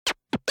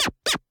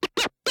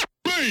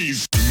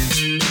noise.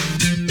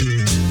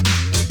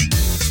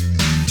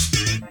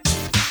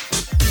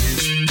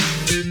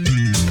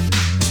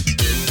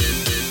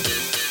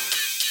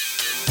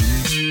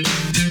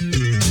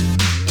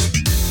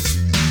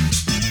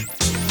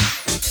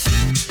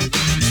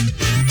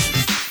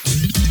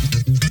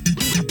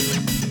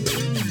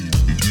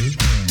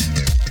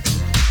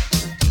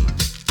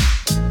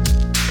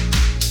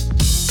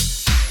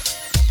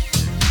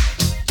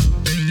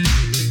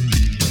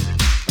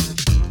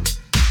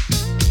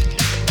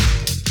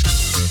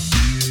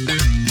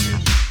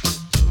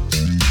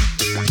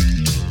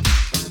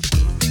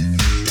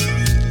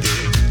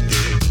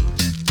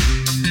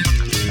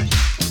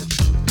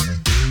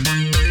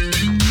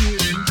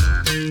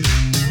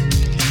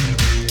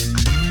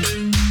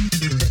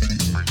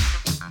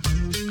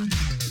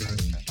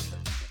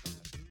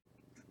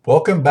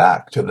 Welcome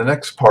back to the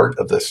next part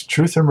of this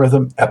Truth and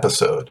Rhythm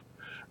episode.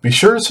 Be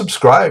sure to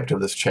subscribe to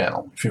this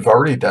channel. If you've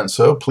already done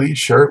so, please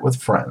share it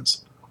with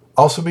friends.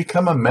 Also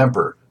become a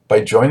member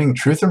by joining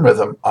Truth and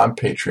Rhythm on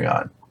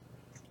Patreon,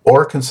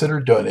 or consider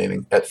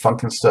donating at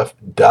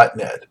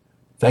funkinstuff.net.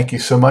 Thank you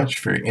so much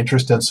for your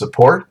interest and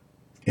support.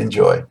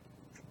 Enjoy.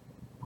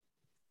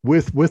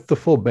 With the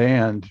full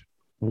band,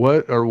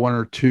 what are one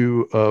or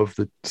two of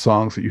the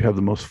songs that you have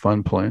the most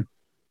fun playing?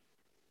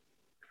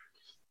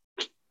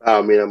 I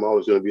mean, I'm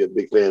always going to be a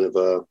big fan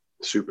of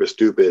Super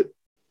Stupid.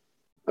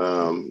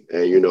 And,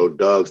 you know,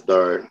 Dog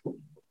Star,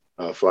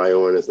 Fly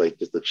On is like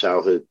just a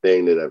childhood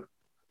thing that I've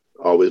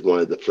always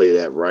wanted to play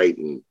that right.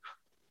 And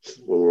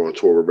when we were on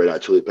tour with Red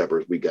Hot Chili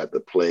Peppers, we got to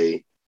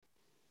play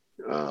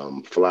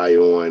Fly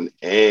On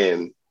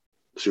and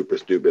Super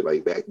Stupid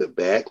like back to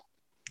back,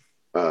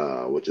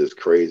 which is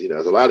crazy.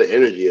 There's a lot of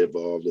energy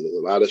involved and there's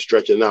a lot of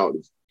stretching out.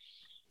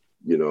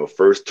 You know,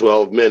 first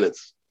 12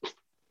 minutes.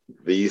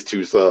 These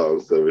two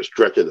songs, so we're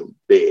stretching them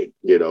big,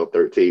 you know,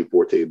 13,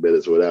 14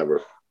 minutes,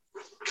 whatever.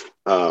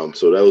 So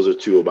those are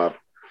two of my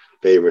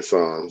favorite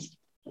songs.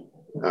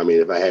 I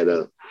mean, if I had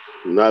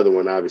another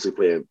one, obviously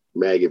playing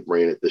Maggot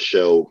Brain at the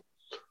show,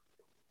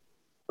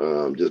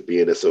 just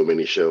being at so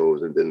many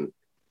shows and then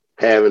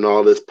having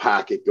all this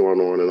pocket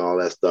going on and all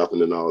that stuff.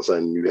 And then all of a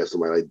sudden you have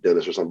somebody like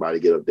Dennis or somebody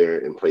get up there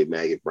and play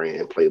Maggot Brain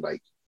and play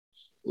like,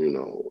 you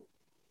know,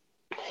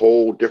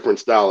 whole different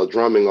style of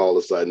drumming all of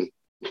a sudden.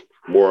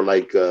 More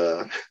like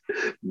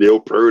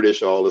Neil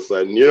Peartish all of a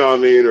sudden, you know what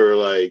I mean? Or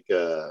like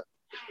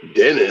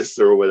Dennis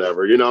or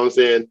whatever, you know what I'm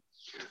saying?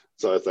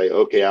 So it's like,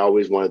 okay, I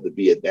always wanted to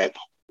be at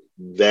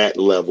that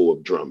level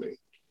of drumming.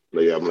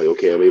 Like I'm like,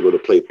 okay, I'm able to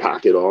play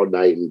pocket all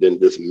night. And then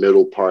this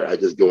middle part, I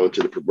just go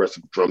into the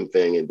progressive drum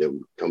thing and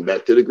then come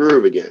back to the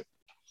groove again.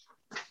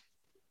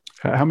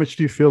 How much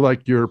do you feel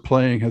like your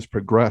playing has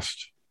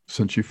progressed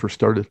since you first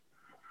started?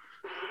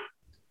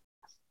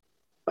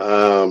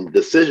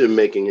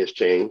 Decision-making has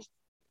changed.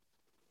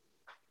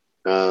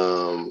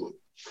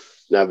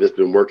 Now I've just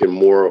been working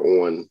more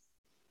on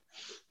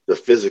the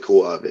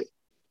physical of it.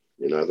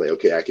 You know, I was like,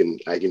 okay, I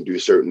can do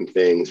certain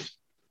things.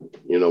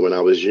 You know, when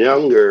I was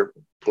younger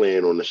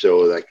playing on the show,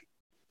 like,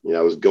 you know,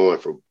 I was going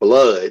for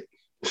blood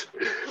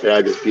and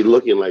I'd just be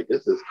looking like,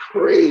 this is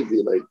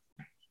crazy. Like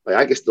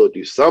I can still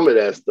do some of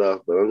that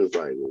stuff, but I'm just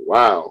like,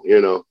 wow, you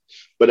know,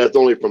 but that's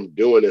only from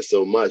doing it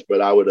so much.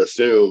 But I would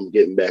assume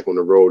getting back on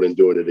the road and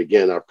doing it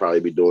again, I'll probably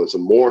be doing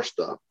some more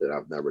stuff that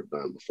I've never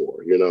done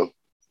before, you know.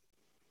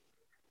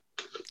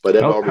 But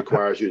that all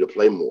requires you to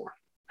play more.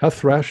 How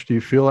thrashed do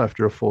you feel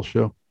after a full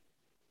show?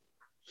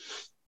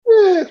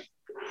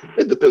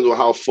 It depends on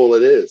how full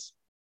it is.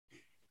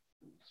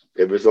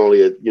 If it's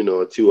only a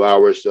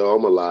 2-hour show,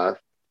 I'm alive.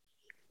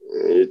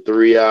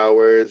 3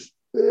 hours,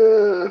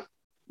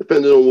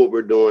 depending on what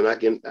we're doing, I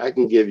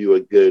can give you a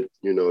good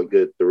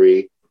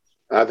 3.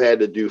 I've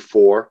had to do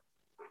 4.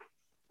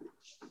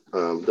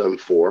 Done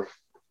 4.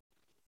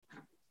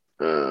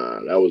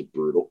 That was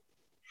brutal.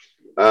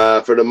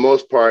 For the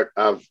most part,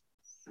 I've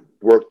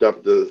worked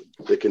up the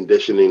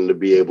conditioning to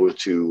be able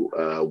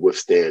to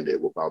withstand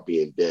it without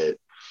being dead,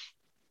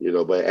 you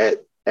know. But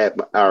at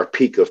our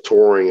peak of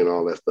touring and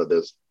all that stuff,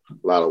 there's a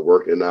lot of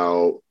working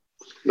out.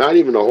 Not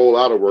even a whole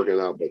lot of working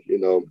out, but you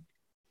know,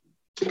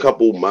 a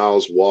couple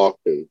miles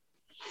walked and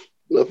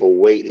lift a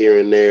weight here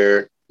and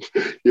there,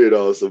 you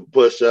know, some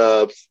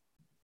push-ups,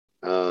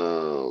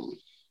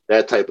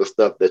 that type of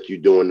stuff that you're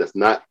doing that's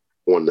not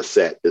on the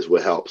set is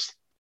what helps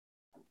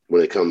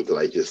when it comes to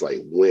like just like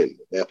wind.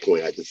 At that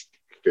point, I just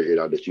figured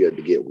out that you had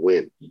to get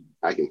wind.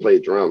 I can play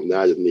drums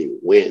now. I just need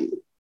wind,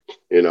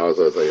 you know.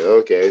 So it's like,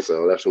 okay,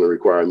 so that's going to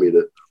require me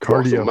to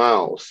walk some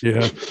miles.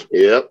 Yeah.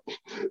 Yep.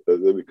 It's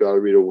going to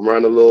require me to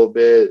run a little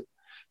bit,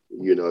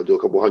 you know, do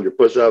a couple hundred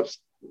push-ups,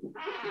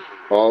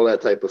 all that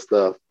type of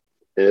stuff,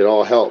 and it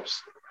all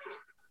helps.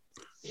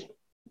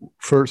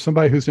 For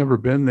somebody who's never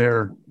been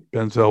there,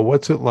 Benzel,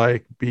 what's it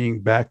like being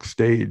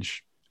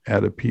backstage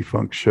at a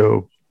P-Funk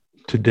show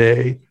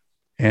today,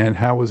 and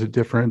how was it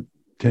different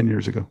 10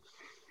 years ago?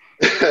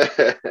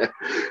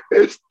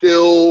 It's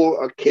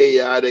still a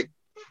chaotic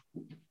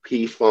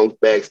P-Funk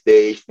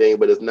backstage thing,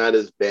 but it's not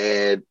as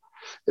bad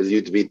as it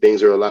used to be.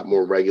 Things are a lot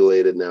more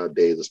regulated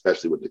nowadays,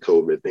 especially with the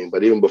COVID thing.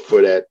 But even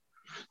before that,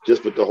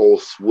 just with the whole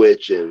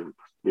switch and,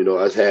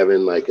 us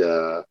having like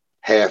a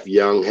half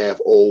young, half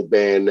old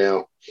band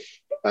now,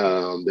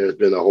 there's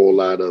been a whole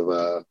lot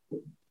of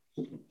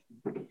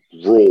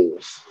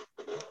rules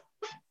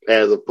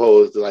as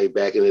opposed to like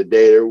back in the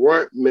day, there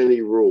weren't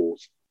many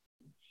rules.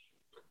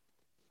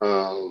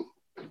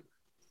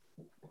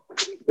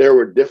 There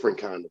were different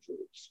kind of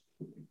rules.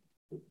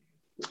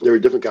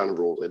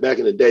 Like back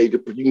in the day, you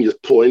can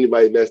just pull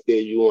anybody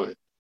backstage you want.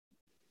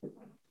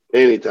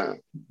 Anytime.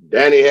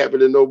 That ain't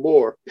happening no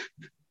more.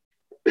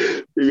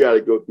 You got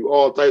to go through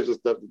all types of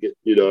stuff to get,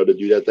 to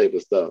do that type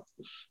of stuff.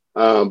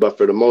 But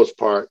for the most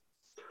part,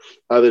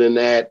 other than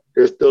that,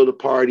 there's still the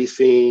party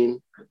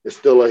scene. It's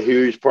still a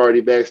huge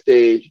party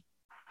backstage,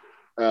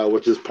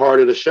 which is part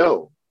of the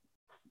show.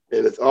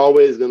 And it's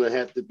always going to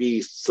have to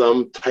be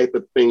some type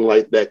of thing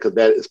like that because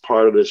that is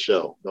part of the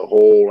show. The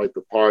whole, like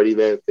the party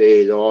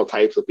backstage, all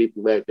types of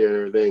people back there and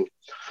everything.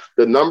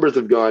 The numbers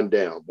have gone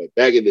down, but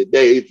back in the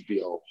day, it used to be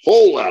a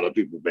whole lot of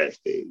people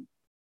backstage.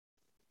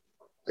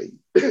 Like,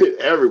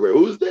 everywhere.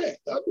 Who's that?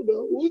 I don't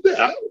know. Who's that?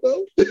 I don't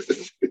know.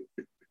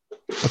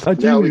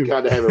 Now we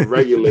kind of have it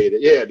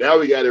regulated. Yeah, now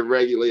we got it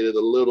regulated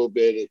a little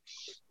bit.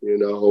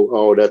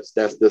 Oh, that's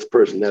this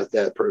person, that's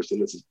that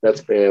person,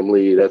 that's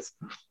family, that's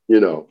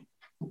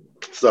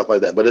stuff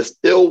like that. But it's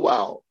still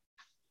wild.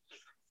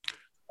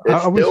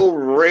 It's still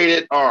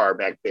rated R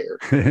back there.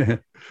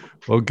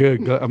 Well,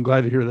 good. I'm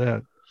glad to hear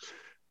that.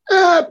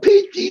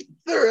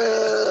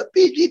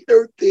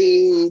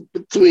 PG-13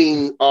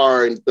 between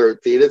R and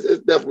 13. It's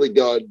definitely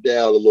gone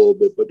down a little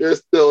bit, but there's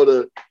still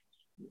the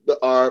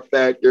R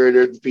factor and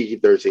there's the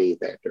PG-13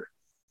 factor.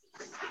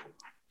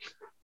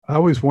 I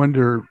always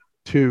wonder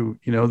too,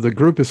 the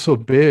group is so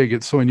big.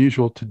 It's so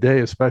unusual today,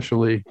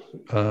 especially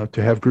to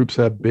have groups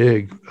that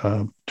big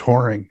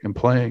touring and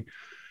playing.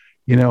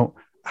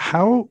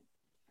 How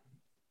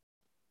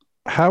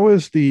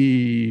is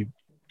the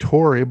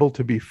tour able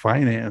to be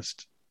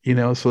financed?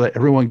 So that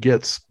everyone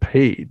gets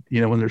paid,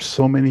 when there's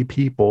so many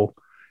people,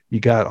 you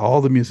got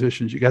all the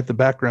musicians, you got the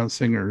background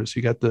singers,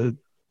 you got the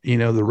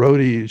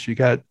roadies, you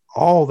got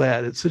all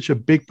that. It's such a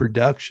big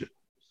production.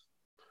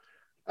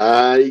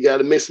 You got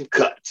to make some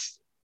cuts.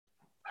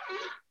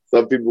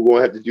 Some people are going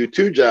to have to do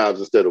 2 jobs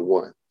instead of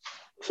 1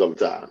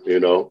 sometime,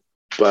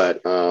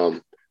 but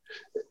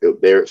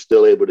they're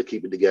still able to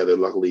keep it together.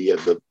 Luckily, you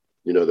have the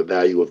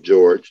value of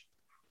George,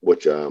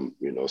 which,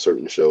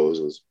 certain shows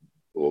is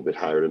a little bit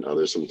higher than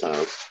others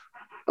sometimes.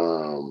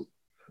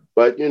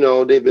 But,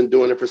 they've been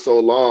doing it for so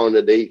long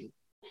that they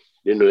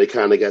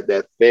kind of got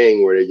that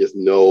thing where they just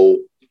know,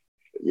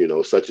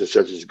 such and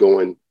such is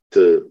going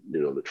to,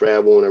 the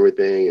travel and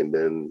everything. And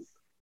then,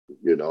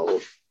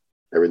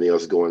 everything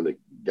else is going to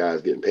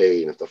guys getting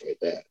paid and stuff like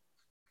that.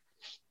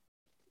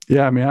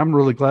 Yeah. I mean, I'm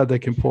really glad they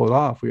can pull it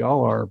off. We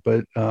all are.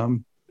 But,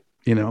 I'll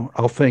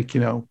think,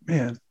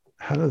 man,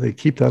 how do they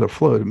keep that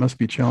afloat? It must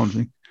be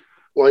challenging.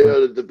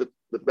 Well,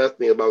 the best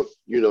thing about,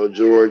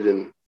 George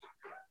and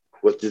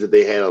was just that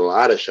they had a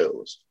lot of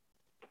shows.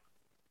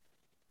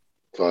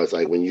 So it's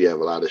like when you have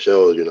a lot of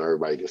shows,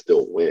 everybody can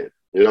still win.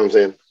 You know what I'm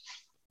saying?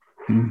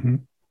 Mm-hmm.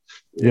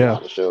 Yeah. A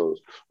lot of shows,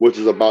 which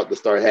is about to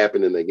start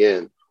happening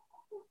again.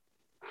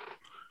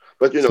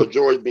 But,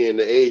 George being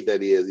the age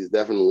that he is, he's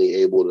definitely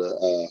able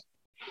to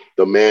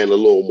demand a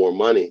little more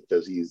money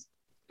because he's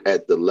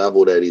at the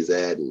level that he's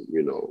at and,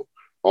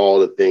 all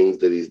the things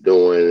that he's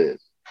doing and,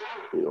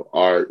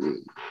 art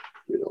and,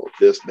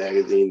 this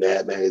magazine,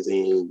 that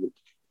magazine,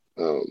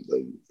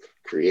 the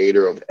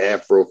creator of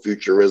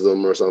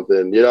Afrofuturism or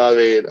something, you know what I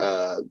mean?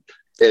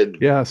 And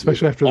yeah,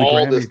 especially after the all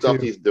Grammy this stuff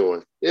too. He's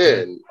doing. Yeah,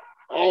 and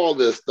all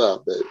this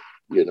stuff that,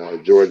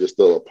 George is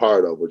still a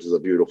part of, which is a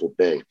beautiful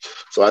thing.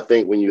 So I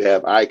think when you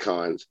have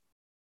icons,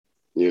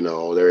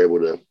 they're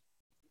able to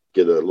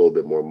get a little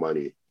bit more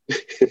money.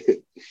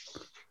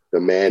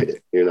 Demand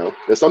it,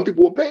 and some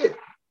people will pay it.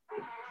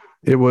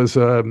 It was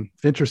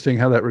interesting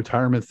how that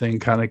retirement thing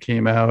kind of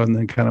came out and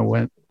then kind of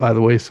went by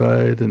the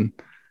wayside. And,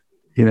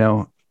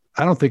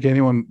 I don't think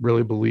anyone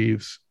really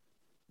believes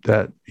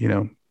that,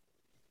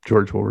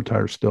 George will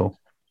retire still.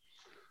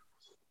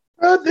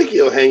 I think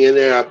he'll hang in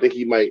there. I think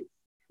he might,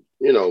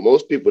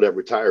 most people that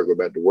retire go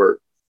back to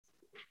work.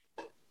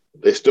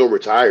 They still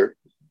retired.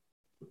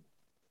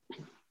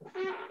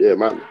 Yeah,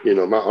 my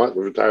aunt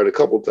was retired a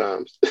couple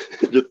times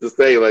just to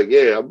say like,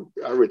 yeah,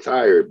 I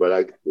retired,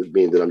 but it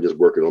means that I'm just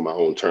working on my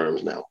own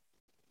terms now.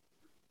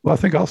 Well, I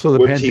think also the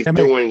which pandemic,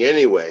 he's doing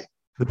anyway.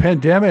 The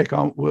pandemic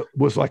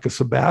was like a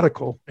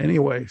sabbatical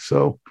anyway.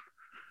 So,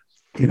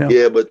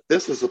 Yeah, but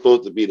this is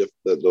supposed to be the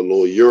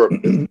little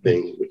Europe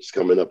thing, which is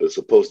coming up. It's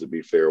supposed to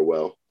be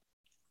farewell.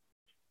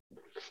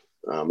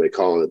 They're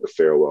calling it the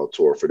farewell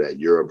tour for that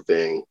Europe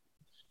thing.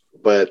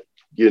 But,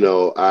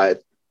 I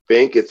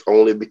think it's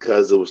only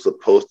because it was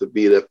supposed to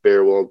be the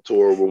farewell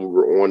tour when we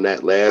were on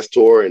that last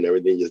tour and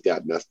everything just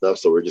got messed up.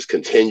 So we're just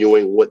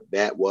continuing what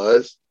that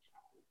was.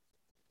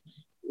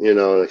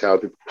 Like how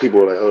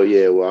people are like, oh,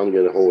 yeah, well, I'm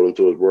going to hold him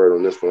to his word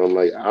on this one. I'm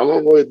like, I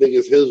don't really think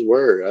it's his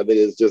word. I think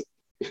it's just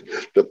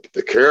the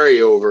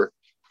carryover.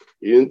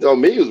 You didn't tell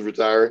me he was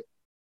retiring.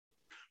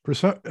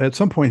 at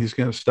some point he's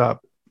going to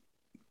stop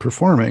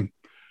performing.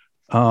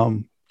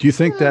 Do you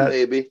think that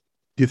maybe?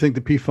 Do you think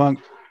the P Funk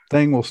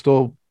thing will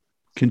still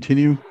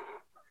continue?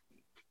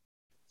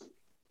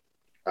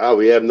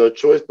 We have no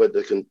choice but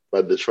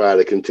to try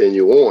to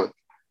continue on.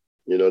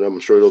 You know, I'm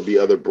sure there'll be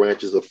other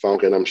branches of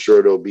funk, and I'm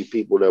sure there'll be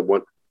people that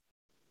want,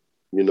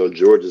 you know,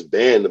 George's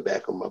band to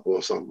back them up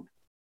on something.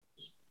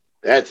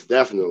 That's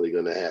definitely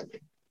going to happen.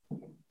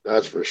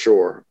 That's for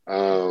sure.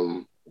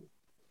 But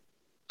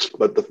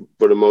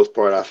for the most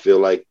part, I feel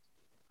like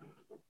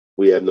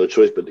we have no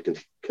choice but to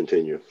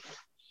continue.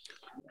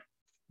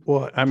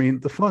 Well, I mean,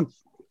 the funk,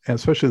 and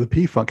especially the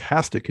P Funk,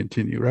 has to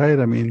continue, right?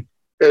 I mean,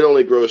 it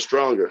only grows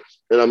stronger.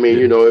 And I mean,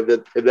 you know,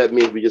 if that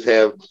means we just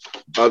have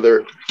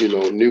other, you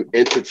know, new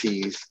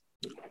entities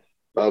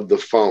of the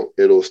funk,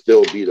 it'll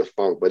still be the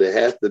funk, but it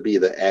has to be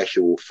the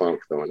actual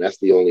funk though. And that's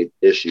the only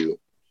issue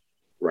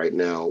right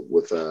now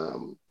with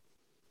the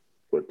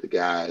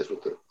guys,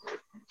 with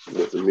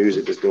the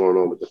music that's going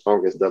on with the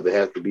funk and stuff. It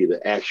has to be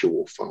the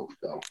actual funk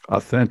though.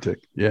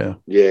 Authentic. Yeah.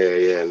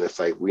 Yeah. And it's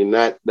like, we're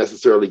not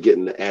necessarily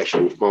getting the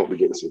actual funk. We're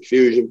getting some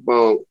fusion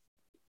funk.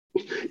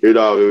 You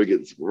know, we're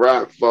getting some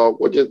rock funk,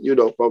 or just, you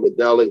know,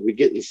 funkadelic. We're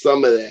getting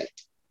some of that.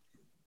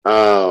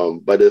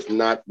 But it's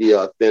not the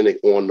authentic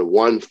on the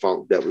one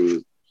funk that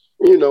we,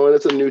 you know, and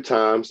it's a new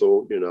time.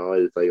 So, you know,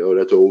 it's like, oh,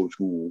 that's old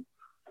school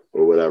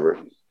or whatever.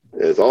 And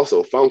it's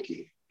also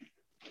funky.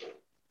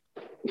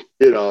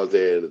 You know what I'm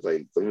saying? It's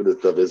like some of this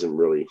stuff isn't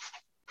really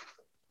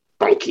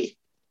funky.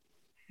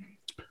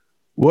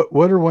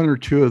 What are one or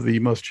two of the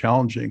most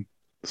challenging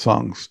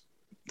songs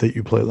that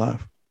you play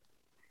live?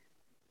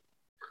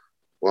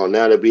 Well,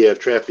 now that we have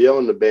Trafiel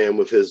in the band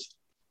with his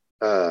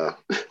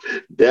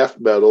death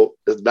metal,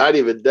 it's not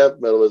even death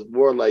metal. It's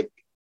more like,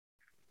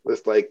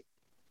 it's like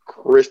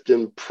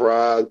Christian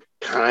prog,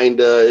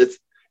 kinda.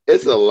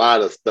 It's a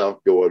lot of stuff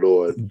going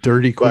on.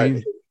 Dirty Queen.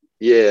 But,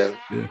 yeah.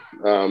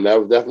 That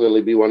would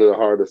definitely be one of the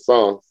hardest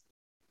songs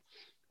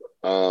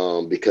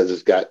because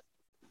it's got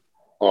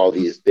all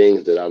these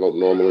things that I don't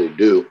normally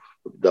do,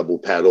 double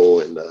pedal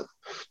and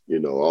you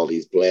know, all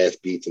these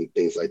blast beats and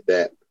things like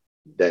that.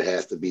 That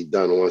has to be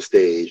done on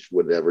stage,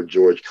 whatever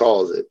George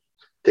calls it.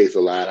 Takes a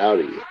lot out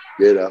of you,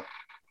 you know.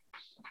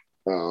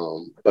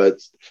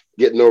 But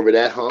getting over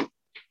that hump,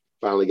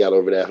 finally got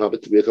over that hump.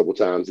 It took me a couple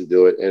times to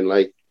do it. And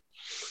like,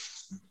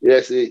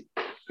 actually,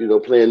 you know,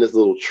 playing this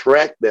little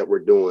track that we're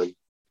doing,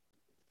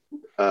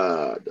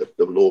 the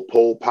little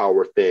pole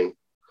power thing,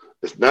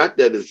 it's not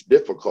that it's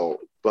difficult,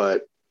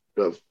 but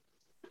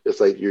it's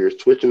like you're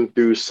switching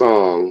through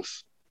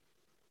songs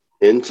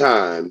in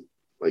time,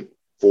 like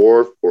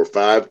 4 or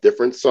 5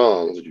 different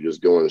songs that you're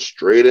just going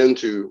straight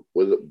into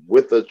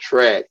with a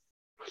track.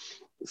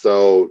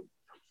 So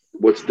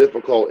what's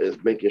difficult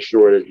is making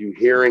sure that you're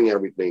hearing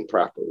everything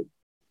properly.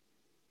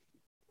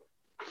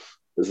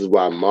 This is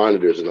why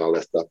monitors and all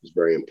that stuff is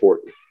very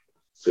important,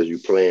 because you're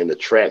playing the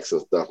tracks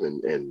and stuff,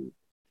 and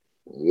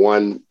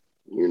one,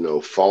 you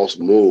know, false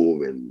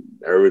move and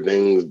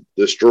everything's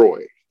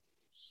destroyed.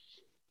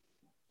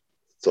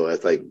 So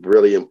that's like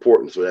really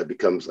important. So that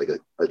becomes like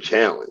a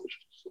challenge.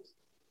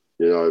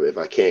 You know, if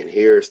I can't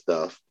hear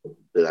stuff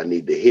that I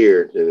need to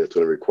hear, then it's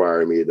going to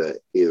require me to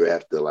either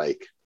have to,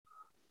 like,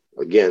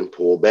 again,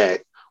 pull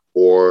back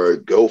or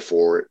go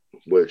for it,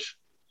 which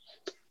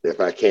if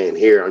I can't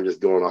hear, I'm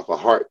just going off a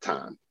heart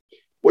time,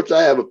 which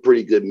I have a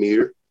pretty good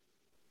meter.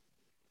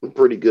 I'm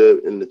pretty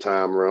good in the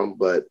time realm,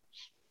 but,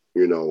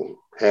 you know,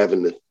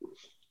 having the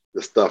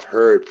stuff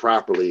heard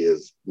properly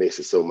makes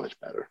it so much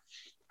better.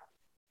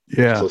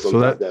 Yeah. So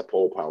sometimes that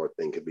pole power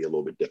thing can be a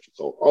little bit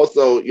difficult.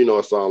 Also, you know,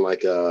 a song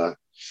like you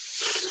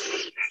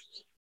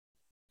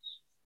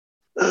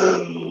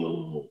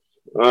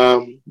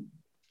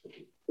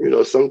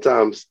know,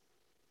 sometimes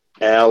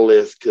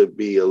Alice could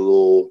be a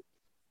little,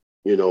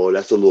 you know,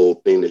 that's a little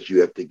thing that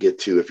you have to get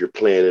to if you're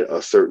playing it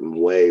a certain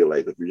way.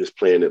 Like if you're just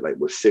playing it like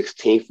with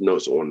 16th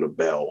notes on the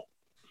bell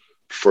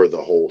for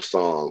the whole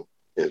song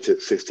and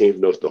 16th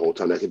notes the whole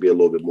time, that could be a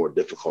little bit more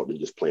difficult than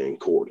just playing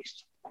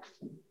chords.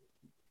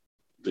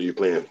 So you're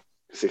playing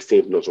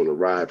 16th notes on the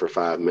ride for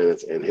 5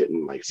 minutes and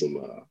hitting like some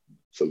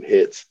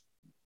hits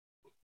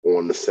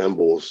on the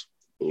cymbals,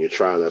 and you're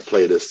trying to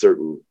play this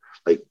certain,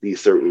 like these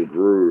certain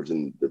grooves.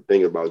 And the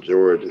thing about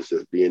George is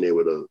just being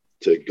able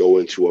to go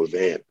into a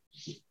vamp.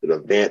 And a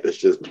vamp is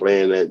just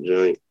playing that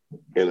joint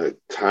in a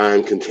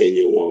time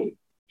continuum.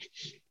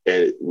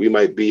 And we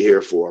might be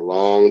here for a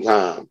long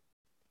time.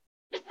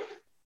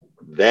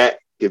 That's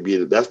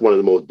one of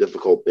the most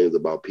difficult things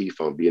about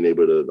P-Funk, being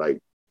able to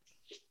like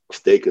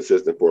stay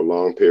consistent for a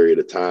long period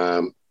of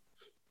time,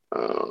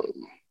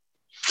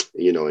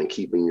 you know, and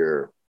keeping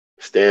your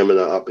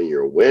stamina up and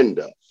your wind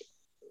up.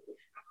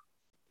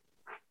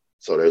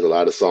 So there's a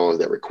lot of songs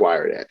that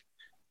require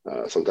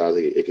that. Sometimes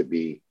it could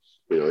be,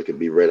 you know, it could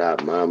be Red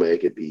Hot Mama,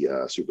 it could be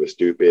Super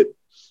Stupid,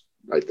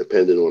 like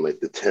depending on like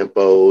the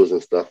tempos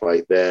and stuff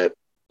like that.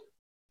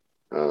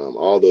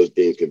 All those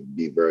things can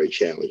be very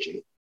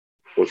challenging,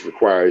 which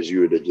requires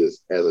you to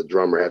just, as a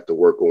drummer, have to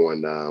work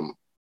on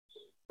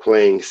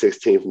playing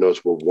 16th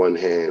notes with one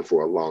hand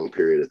for a long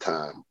period of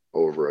time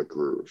over a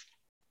groove.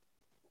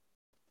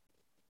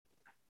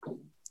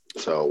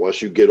 So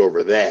once you get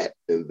over that,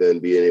 and then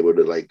being able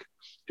to like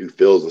do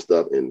fills and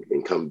stuff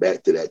and come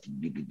back to that,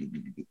 you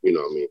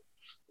know what I mean?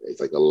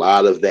 It's like a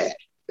lot of that.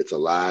 It's a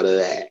lot of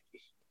that.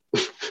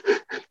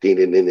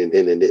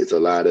 It's a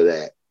lot of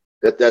that.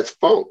 That's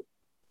funk.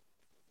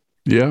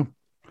 Yeah.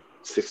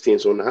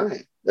 16ths on the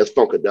high. That's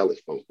funkadelic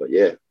funk, but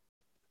yeah.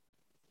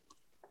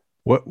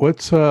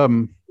 What's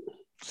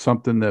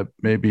something that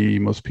maybe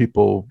most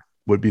people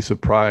would be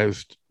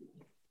surprised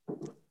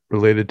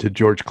related to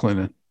George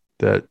Clinton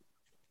that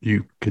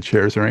you could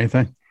share? Is there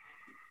anything?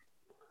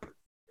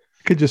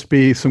 It could just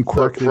be some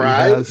quirk that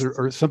he has,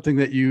 or something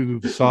that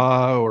you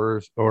saw,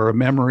 or a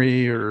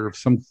memory, or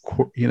some,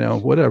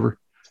 whatever.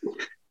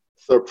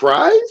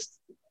 Surprised?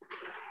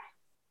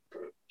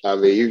 I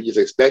mean, you just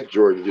expect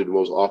George to do the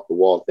most off the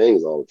wall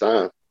things all the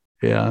time.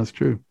 Yeah, that's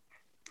true.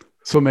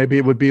 So maybe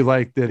it would be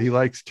like that he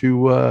likes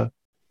to,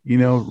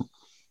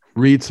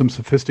 read some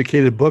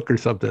sophisticated book or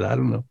something. I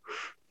don't know.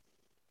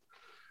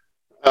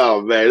 Oh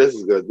man, this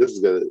is good. This is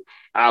good.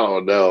 I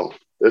don't know.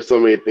 There's so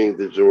many things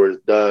that George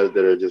does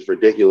that are just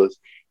ridiculous.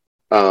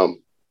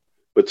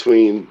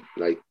 Between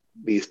like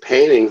these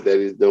paintings that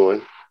he's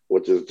doing,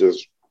 which is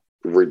just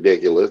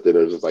ridiculous, that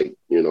are just like,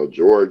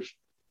 George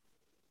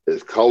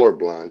is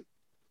colorblind.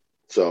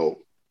 So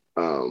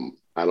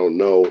I don't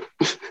know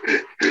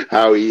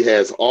how he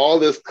has all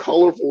this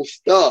colorful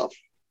stuff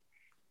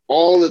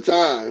all the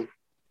time,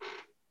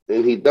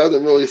 and he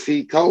doesn't really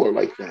see color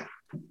like that.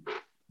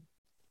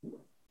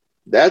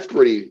 That's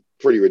pretty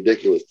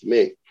ridiculous to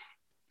me.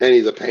 And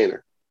he's a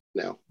painter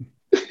now.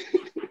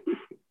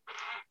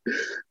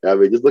 I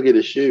mean, just look at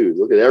his shoes.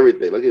 Look at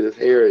everything. Look at his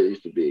hair. It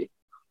used to be.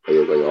 It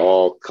was like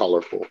all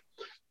colorful.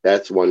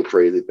 That's one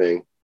crazy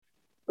thing.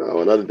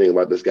 Another thing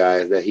about this guy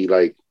is that he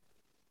like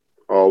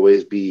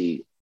always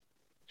be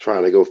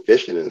trying to go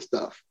fishing and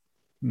stuff.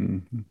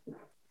 Mm-hmm.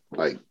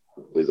 Like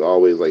he's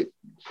always like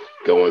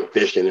going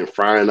fishing and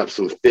frying up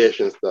some fish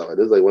and stuff.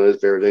 This is like one of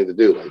his favorite things to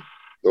do. Like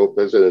go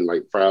fishing and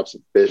like fry up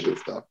some fish and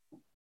stuff.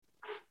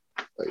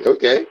 Like,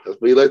 okay, that's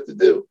what he likes to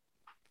do.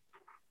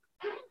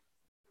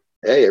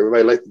 Hey,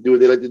 everybody likes to do what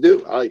they like to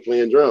do. I like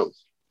playing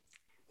drums.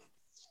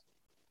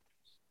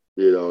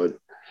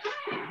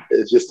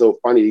 It's just so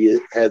funny he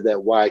has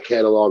that wide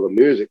catalog of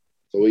music.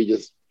 So he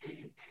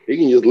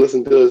can just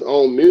listen to his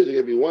own music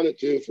if he wanted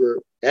to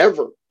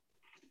forever.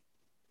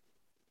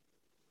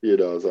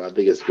 So I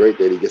think it's great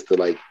that he gets to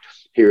like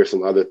hear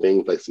some other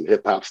things, like some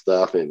hip hop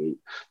stuff. And,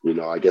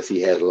 I guess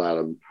he has a lot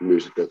of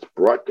music that's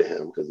brought to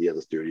him because he has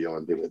a studio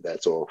and things like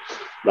that. So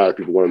a lot of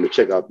people want him to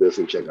check out this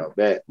and check out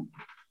that.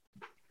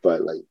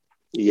 But like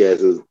he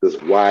has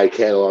this wide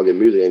catalog of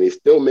music, and he's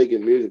still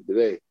making music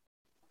today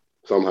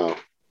somehow.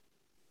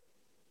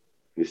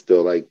 He's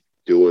still like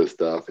doing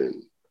stuff,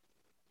 and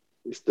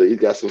he's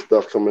got some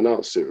stuff coming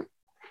out soon.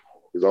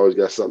 He's always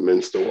got something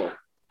in store.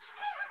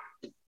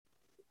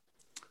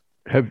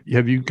 Have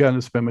you gotten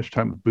to spend much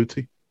time with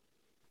Bootsy?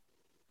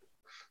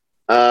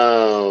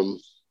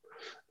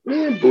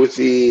 Me and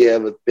Bootsy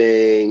have a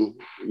thing.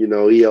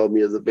 He held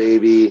me as a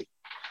baby.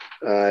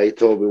 He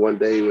told me one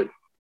day he would,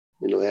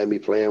 have me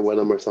playing with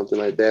him or something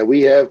like that.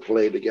 We have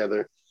played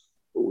together.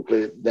 We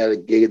played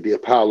that gig at the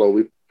Apollo.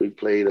 We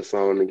played a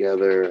song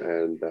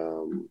together, and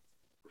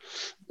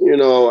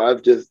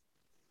I've just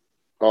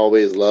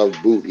always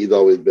loved Boot. He's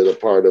always been a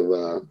part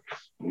of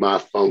my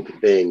funk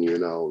thing.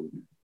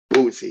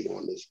 Bootsy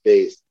on his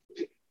face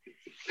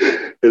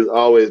has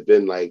always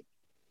been like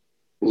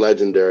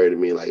legendary to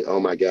me. Like, oh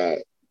my God.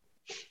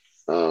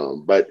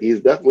 But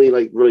he's definitely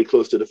like really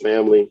close to the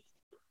family.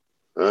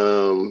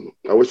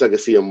 I wish I could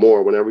see him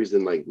more. Whenever he's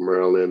in like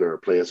Maryland or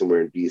playing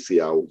somewhere in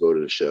DC, I'll go to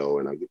the show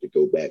and I get to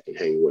go back and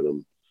hang with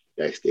him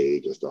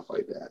backstage and stuff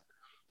like that.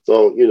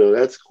 So,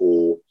 that's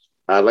cool.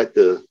 I'd like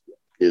to,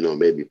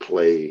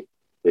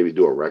 maybe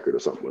do a record or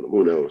something with him.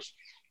 Who knows?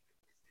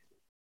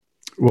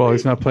 Well,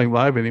 he's not playing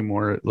live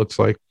anymore, it looks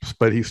like,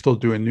 but he's still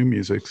doing new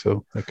music,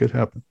 so that could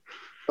happen.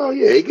 Oh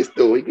yeah, he can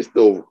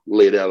still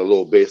lay down a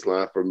little bass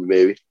line for me,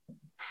 maybe.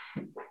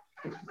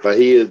 But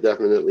he is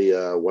definitely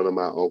one of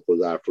my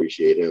uncles. I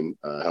appreciate him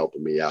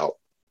helping me out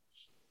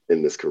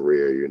in this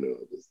career,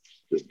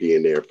 just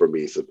being there for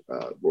me,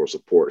 more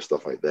support,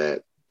 stuff like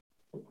that.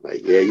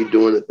 Like, yeah, you're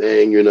doing the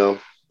thing,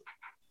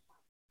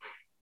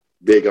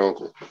 Big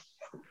uncle.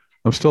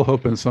 I'm still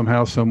hoping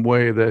somehow, some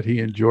way that he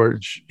and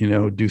George,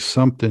 do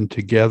something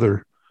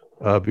together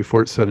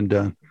before it's said and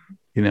done,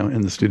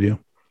 in the studio.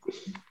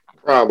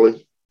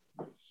 Probably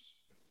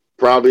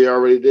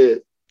already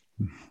did.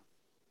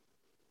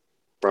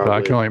 Probably.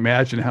 I can only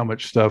imagine how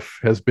much stuff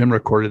has been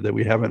recorded that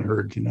we haven't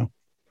heard,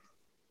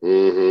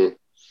 Mm-hmm.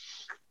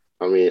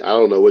 I mean, I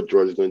don't know what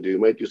George is going to do.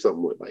 He might do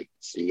something with like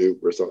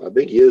Snoop or something. I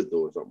think he is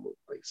doing something with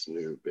like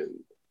Snoop,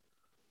 and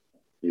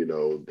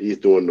he's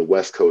doing the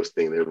West Coast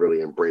thing. They're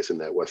really embracing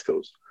that West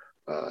Coast,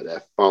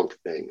 that funk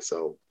thing.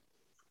 So,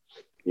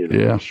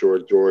 yeah. I'm sure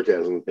George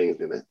has some things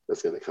in it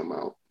that's going to come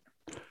out.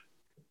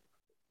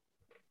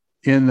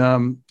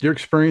 in your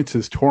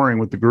experiences touring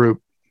with the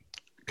group,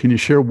 can you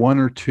share one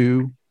or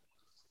two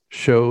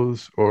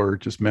shows or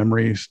just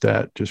memories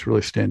that just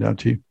really stand out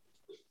to you?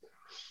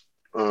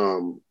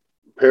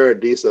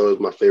 Paradiso is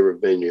my favorite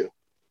venue,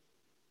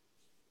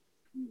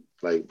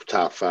 like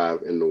top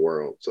 5 in the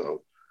world.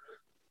 So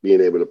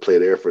being able to play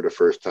there for the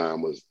first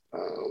time was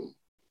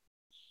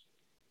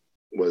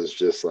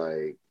just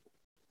like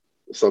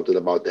something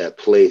about that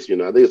place. I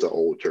think it's an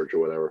old church or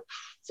whatever.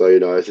 So,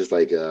 it's just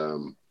like,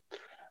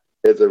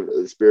 it's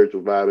a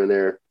spiritual vibe in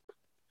there.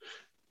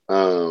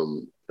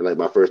 And like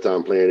my first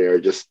time playing there,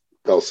 it just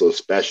felt so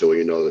special.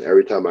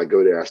 Every time I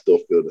go there, I still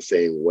feel the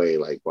same way.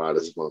 Like, wow,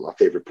 this is one of my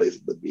favorite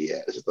places to be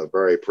at. It's just a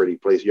very pretty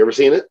place. You ever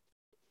seen it?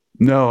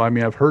 No, I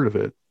mean, I've heard of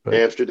it. But...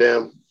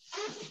 Amsterdam.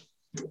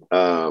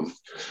 And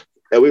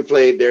we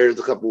played there. There's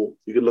a couple,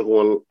 you can look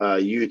on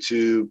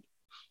YouTube,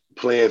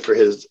 playing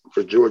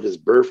for George's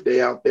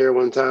birthday out there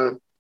one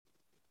time.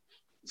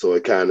 So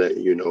it kind of,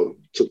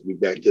 took me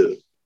back to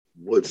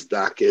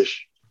Woodstockish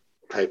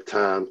type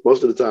times.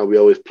 Most of the time we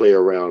always play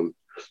around,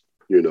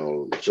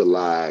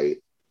 July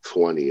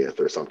 20th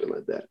or something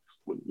like that.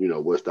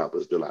 Woodstock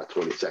was July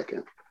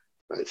 22nd,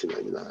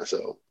 1999.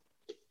 So,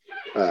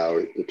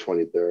 or the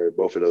 23rd,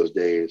 both of those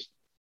days.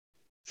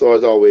 So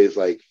it's always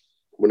like,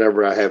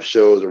 whenever I have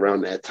shows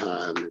around that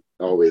time, it's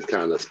always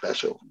kind of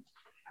special.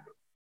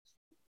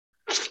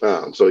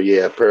 So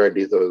yeah,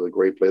 Paradiso is a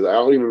great place. I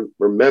don't even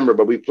remember,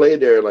 but we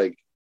played there like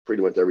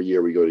pretty much every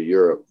year we go to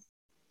Europe.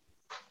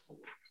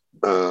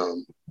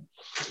 Then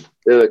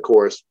of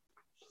course,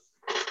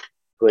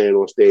 playing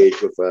on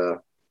stage with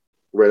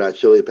Red Hot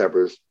Chili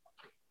Peppers,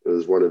 it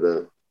was one of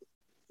the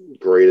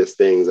greatest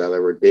things I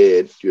ever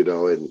did,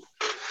 and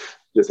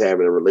just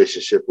having a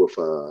relationship with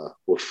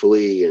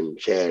Flea and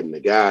Chad and the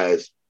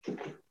guys,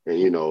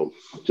 and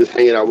just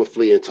hanging out with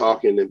Flea and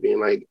talking and being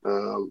like,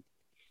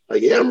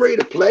 yeah, I'm ready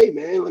to play,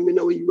 man. Let me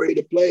know when you're ready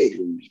to play.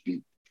 And just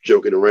be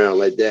joking around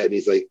like that. And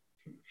he's like,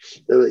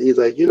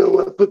 you know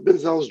what? Put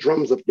Benzel's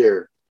drums up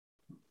there.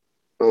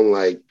 I'm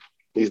like,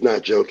 he's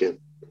not joking.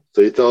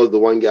 So he tells the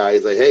one guy,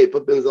 he's like, hey,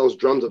 put Benzel's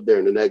drums up there.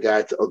 And then that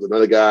guy tells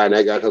another guy, and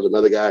that guy tells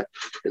another guy.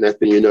 And that's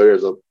when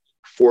there's a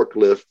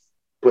forklift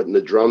putting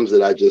the drums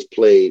that I just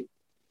played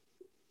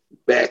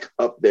back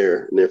up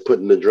there. And they're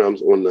putting the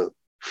drums on the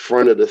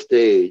front of the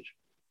stage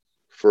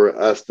for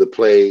us to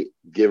play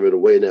Give It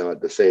Away Now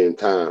at the same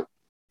time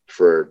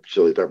for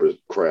Chili Peppers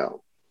crowd,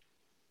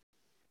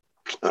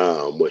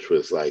 which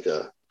was like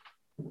a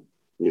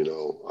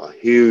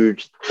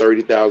huge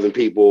 30,000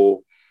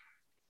 people,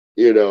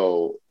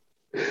 no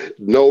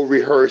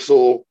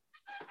rehearsal,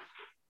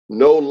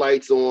 no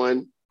lights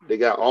on. They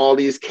got all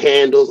these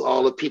candles,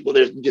 all the people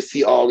there, you just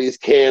see all these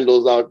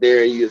candles out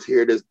there, and you just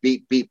hear this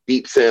beep, beep,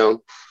 beep sound,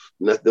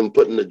 and that's them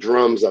putting the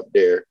drums up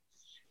there.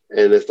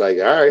 And it's like,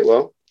 all right,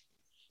 well,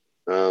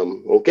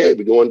 okay,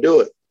 we're going to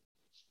do it.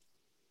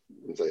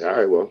 It's like, all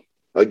right, well,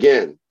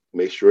 again,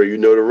 make sure you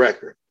know the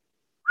record.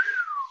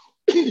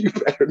 You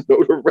better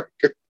know the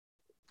record.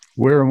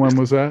 Where and when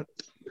was that?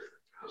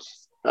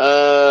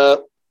 I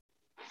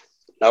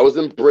was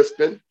in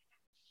Brisbane.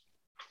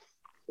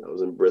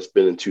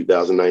 In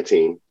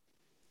 2019.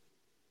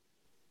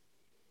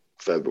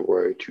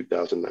 February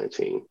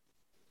 2019.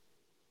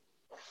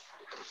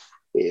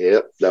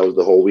 Yep, that was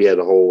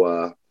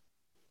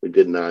we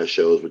did 9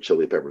 shows with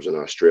Chili Peppers in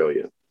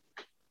Australia.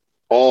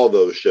 All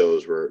those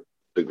shows were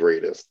the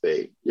greatest.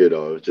 It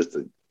was just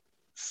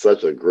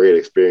such a great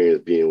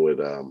experience being with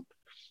a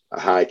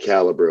high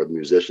caliber of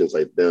musicians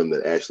like them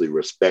that actually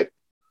respect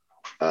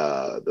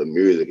the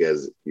music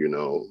as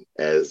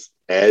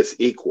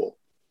equal.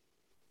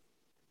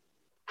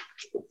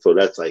 So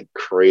that's like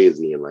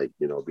crazy, and like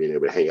being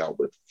able to hang out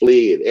with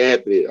Flea and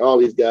Anthony, all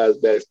these guys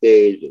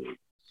backstage,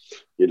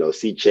 and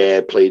see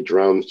Chad play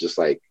drums, just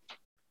like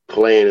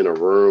playing in a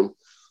room.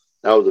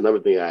 That was another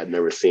thing I had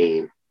never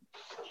seen.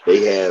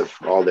 They have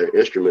all their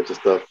instruments and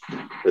stuff,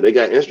 but they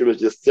got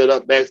instruments just set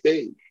up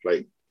backstage,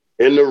 like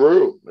in the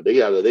room. They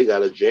got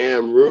a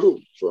jam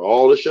room for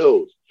all the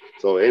shows.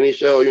 So any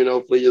show,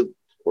 Flea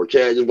or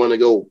Chad just want to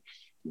go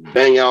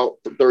bang out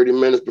for 30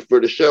 minutes before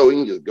the show,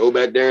 you can just go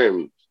back there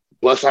and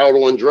bust out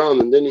on drum,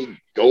 and then he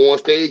go on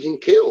stage and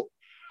kill.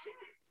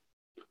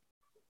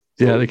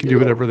 Yeah, they can do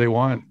whatever they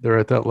want. They're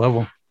at that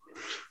level.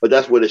 But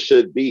that's what it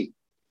should be.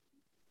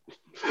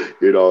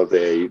 You know what I'm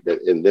saying?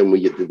 And then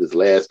we get to this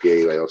last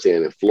gig, like I'm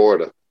saying, in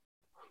Florida.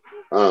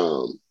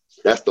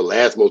 That's the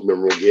last most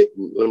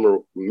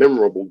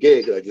memorable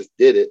gig. I just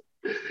did it.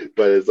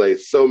 But it's like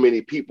so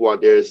many people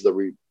out there. It's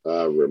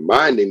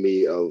reminding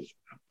me of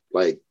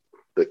like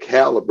the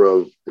caliber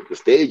of the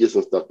stages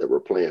and stuff that we're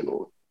playing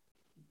on.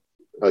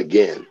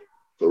 Again.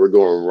 So we're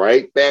going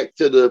right back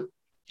to the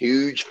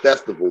huge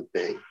festival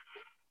thing.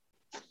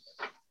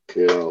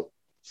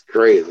 It's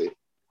crazy.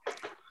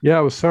 Yeah,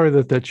 I was sorry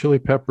that Chili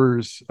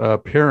Peppers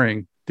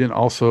pairing didn't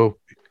also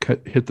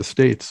hit the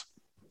States,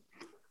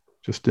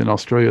 just in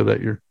Australia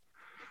that year.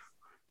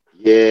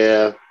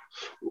 Yeah,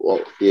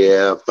 well,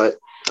 yeah, but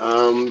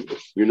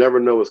you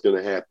never know what's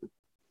going to happen.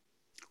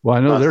 Well, I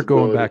know they're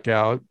going back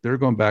out. They're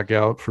going back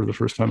out for the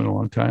first time in a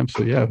long time.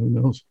 So yeah, who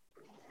knows?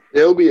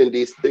 They'll be in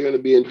DC. They're going to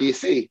be in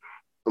DC.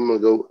 I'm gonna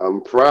go.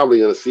 I'm probably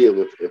gonna see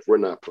them if we're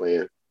not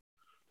playing.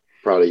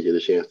 Probably get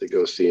a chance to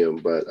go see him,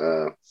 but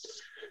I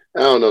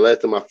don't know.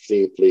 Last time I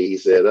seen Flea, he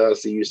said, "I'll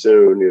see you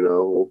soon." You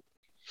know,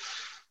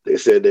 they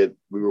said that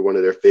we were one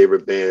of their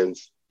favorite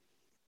bands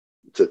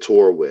to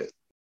tour with.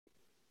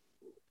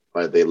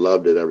 Like they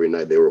loved it every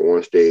night. They were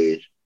on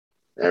stage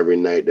every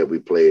night that we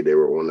played. They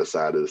were on the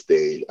side of the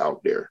stage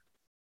out there,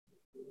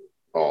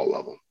 all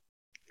of them.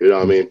 You know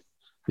what I mean?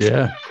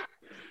 Yeah.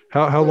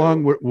 How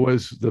long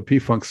was the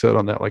P-Funk set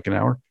on that? Like an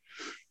hour?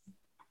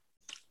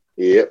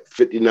 Yep,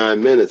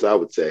 59 minutes, I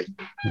would say.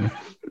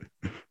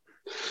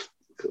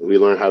 We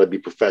learned how to be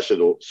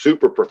professional,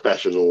 super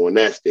professional on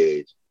that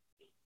stage.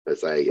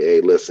 It's like,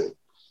 hey, listen,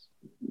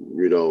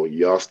 you know,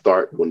 y'all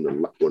start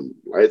when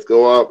lights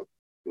go up,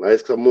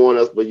 lights come on,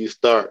 that's when you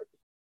start.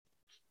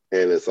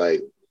 And it's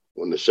like,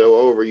 when the show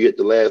over, you hit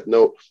the last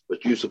note,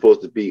 but you're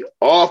supposed to be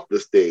off the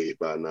stage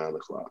by 9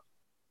 o'clock.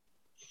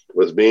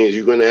 Which means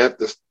you're going to have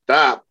to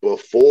stop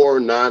before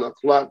 9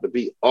 o'clock to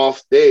be off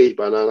stage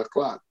by 9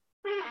 o'clock.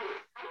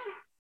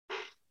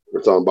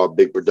 We're talking about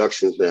big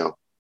productions now.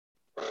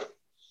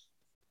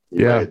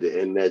 You had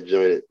to end that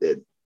joint at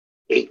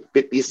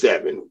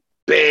 8:57.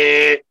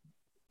 Bam!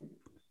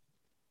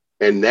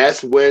 And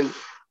that's when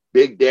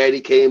Big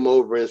Daddy came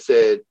over and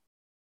said,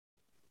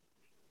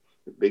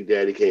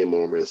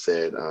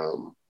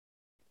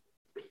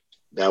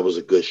 that was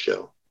a good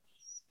show.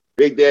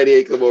 Big Daddy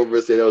ain't come over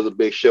and said that was a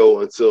big show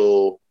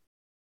until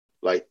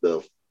like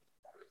the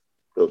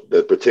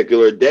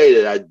particular day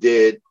that I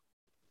did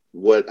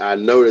what I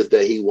noticed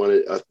that he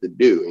wanted us to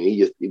do.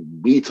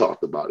 And we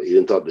talked about it. He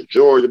didn't talk to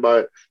George about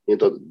it. He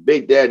didn't talk to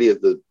Big Daddy is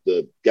the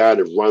guy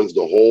that runs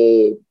the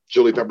whole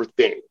Chili Pepper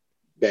thing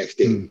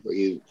backstage.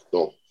 He's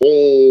the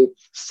whole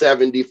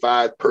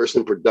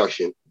 75-person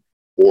production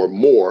or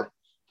more.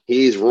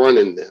 He's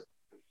running them.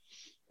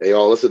 They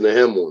all listen to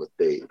him on the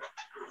stage.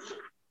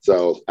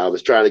 So I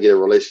was trying to get a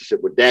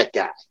relationship with that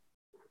guy.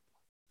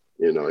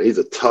 You know, he's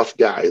a tough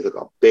guy. He's like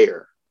a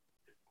bear.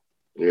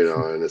 You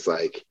know, and it's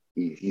like,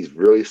 he's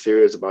really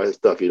serious about his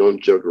stuff. He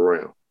don't joke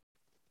around.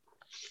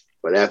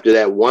 But after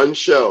that one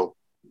show,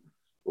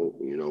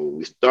 you know,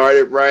 we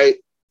started right.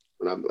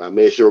 And I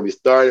made sure we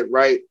started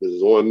right. This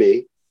is on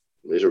me.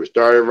 Made sure we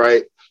started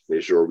right.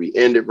 Made sure we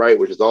ended right,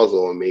 which is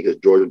also on me because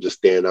George would just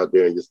stand out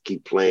there and just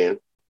keep playing.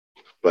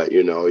 But,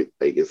 you know,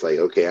 it's like,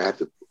 okay, I have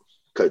to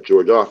cut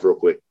George off real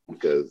quick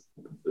because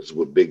this is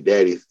what Big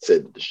Daddy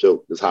said the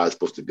show. This is how it's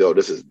supposed to go.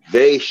 This is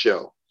their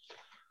show.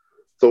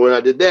 So when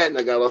I did that and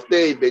I got off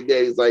stage, Big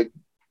Daddy's like,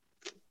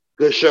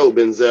 good show,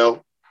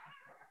 Benzel.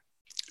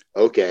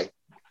 Okay.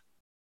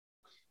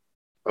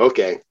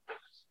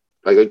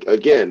 Like,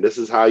 again, this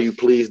is how you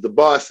please the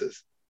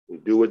bosses. You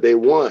do what they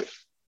want.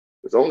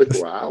 It's only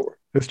for an hour.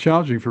 It's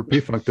challenging for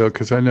P-Funk, though,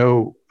 because I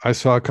know I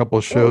saw a couple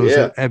of shows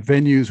at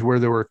venues where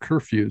there were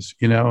curfews,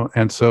 you know,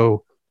 and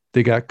so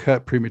they got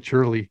cut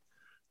prematurely.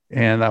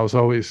 And I was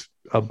always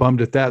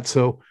bummed at that.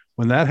 So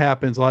when that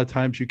happens, a lot of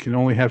times you can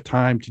only have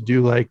time to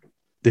do like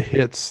the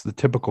hits, the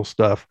typical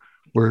stuff.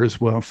 Whereas,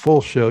 well, a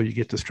full show, you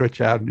get to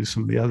stretch out and do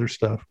some of the other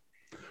stuff.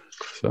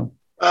 So,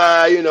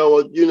 you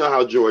know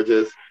how George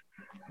is.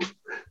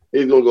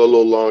 He's gonna go a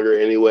little longer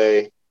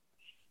anyway.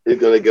 He's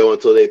gonna go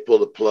until they pull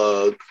the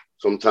plug.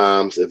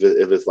 Sometimes, if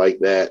it's like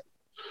that.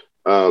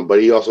 But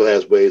he also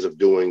has ways of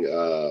doing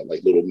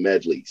like little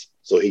medleys,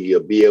 so he'll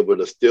be able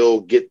to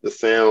still get the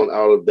sound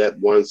out of that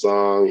one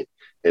song,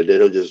 and then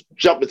he'll just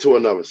jump into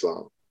another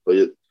song.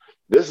 So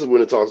this is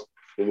when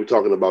we're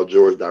talking about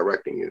George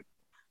directing you.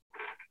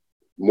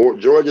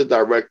 George's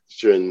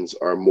directions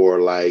are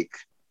more like,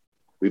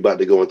 we about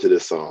to go into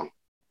this song.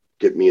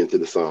 Get me into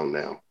the song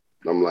now.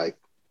 And I'm like,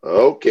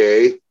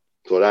 okay.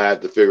 So I have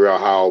to figure out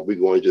how we're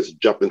going to just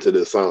jump into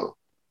this song.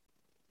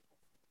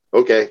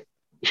 Okay.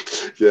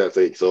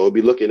 So he'll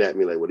be looking at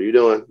me like, what are you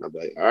doing? I'm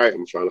like, all right,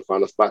 I'm trying to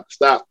find a spot to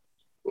stop.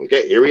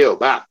 Okay, here we go.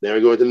 Bop. Now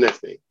we go into the next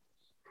thing.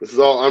 This is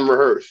all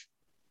unrehearsed.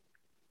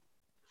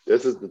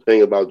 This is the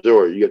thing about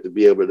George. You have to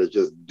be able to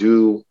just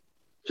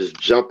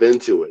jump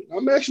into it.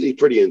 I'm actually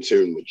pretty in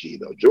tune with G,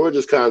 though. George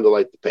is kind of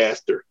like the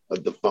pastor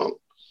of the funk.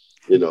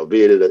 You know,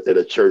 being in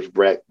a church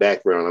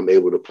background, I'm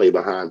able to play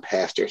behind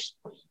pastors.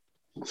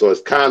 So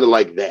it's kind of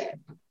like that,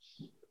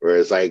 where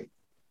it's like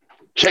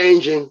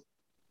changing,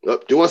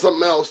 doing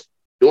something else.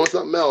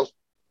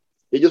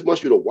 He just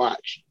wants you to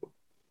watch.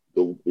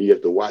 You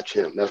have to watch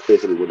him. That's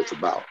basically what it's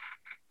about.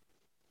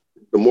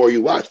 The more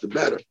you watch, the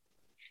better.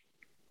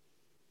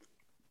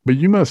 But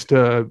you must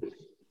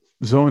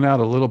zone out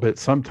a little bit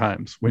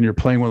sometimes when you're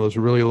playing one of those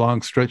really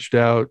long, stretched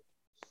out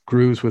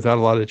grooves without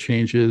a lot of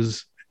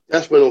changes.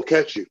 That's when it'll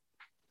catch you.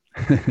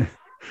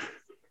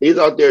 He's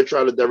out there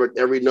trying to direct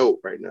every note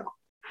right now.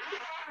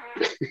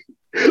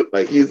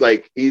 he's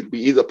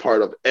a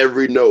part of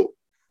every note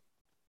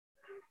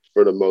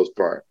for the most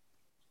part.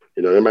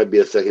 You know, there might be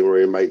a second where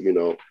he might, you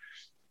know,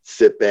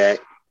 sit back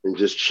and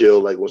just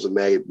chill like what's a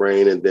maggot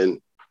brain. And then,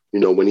 you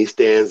know, when he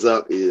stands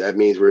up, that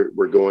means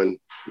we're going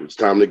It's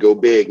time to go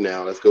big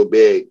now. Let's go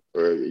big.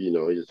 Or,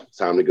 it's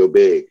time to go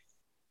big.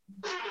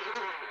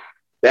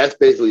 That's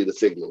basically the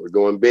signal. We're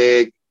going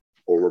big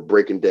or we're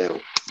breaking down.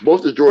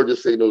 Most of Georgia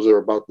signals are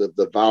about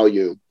the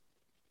volume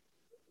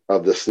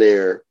of the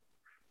snare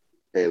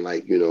and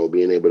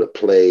being able to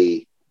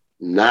play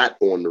not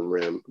on the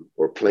rim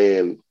or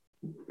playing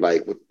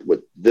like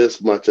with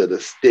this much of the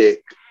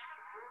stick,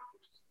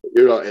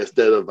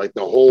 instead of like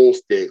the whole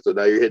stick. So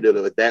now you're hitting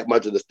it with that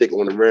much of the stick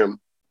on the rim.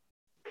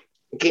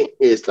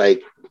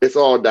 It's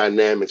all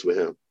dynamics with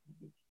him.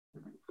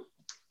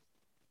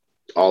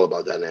 All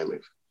about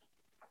dynamics.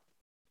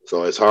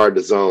 So it's hard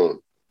to zone.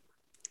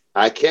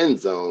 I can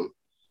zone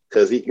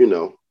because when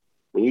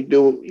you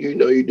do,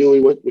 you're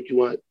doing what you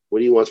want,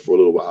 what he wants for a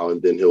little while,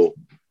 and then he'll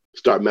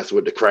start messing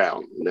with the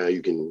crowd. Now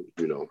you can,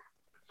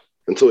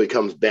 until he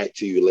comes back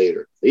to you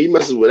later. He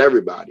messes with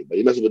everybody, but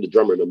he messes with the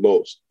drummer the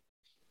most.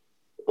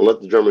 Unless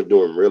the drummer's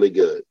doing really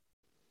good.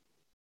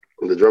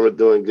 When the drummer's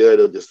doing good,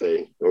 he'll just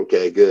say,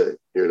 okay, good,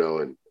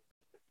 and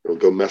he'll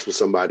go mess with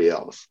somebody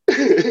else.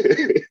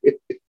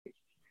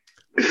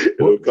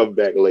 It'll come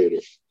back later.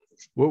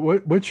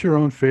 What's your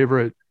own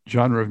favorite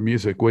genre of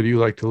music? What do you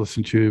like to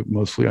listen to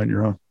mostly on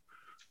your own?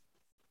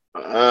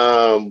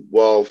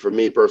 Well, for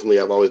me personally,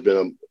 I've always been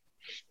an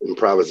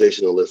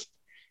improvisationalist.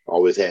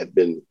 Always have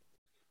been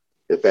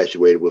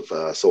infatuated with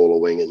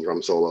soloing and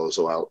drum solos.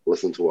 So I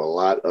listen to a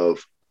lot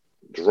of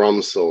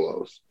drum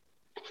solos.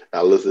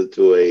 I listen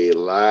to a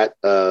lot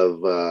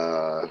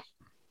of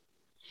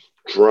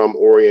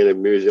drum-oriented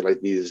music,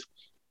 like these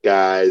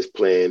guys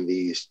playing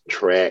these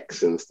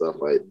tracks and stuff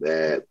like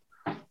that.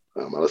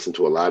 I listen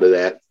to a lot of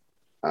that.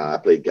 I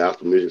play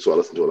gospel music, so I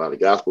listen to a lot of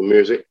gospel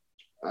music.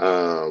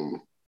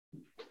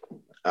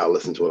 I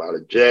listen to a lot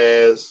of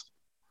jazz.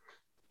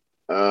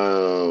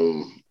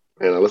 And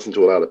I listen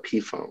to a lot of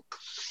P-Funk.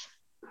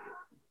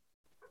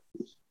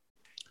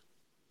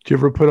 Do you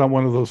ever put on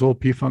one of those old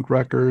P-Funk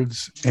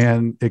records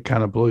and it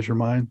kind of blows your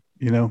mind,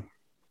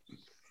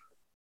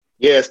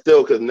 Yeah,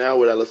 still, because now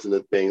when I listen to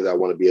things, I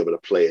want to be able to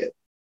play it.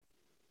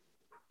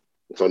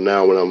 So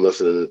now when I'm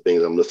listening to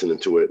things, I'm listening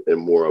to it in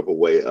more of a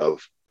way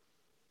of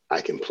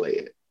I can play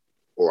it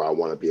or I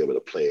want to be able to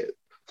play it.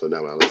 So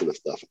now when I listen to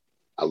stuff,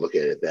 I look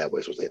at it that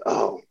way. So I say,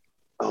 oh,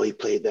 he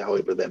played that,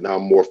 he played that. Now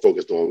I'm more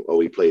focused on,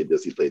 he played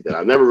this, he played that.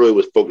 I never really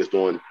was focused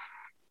on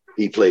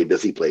he played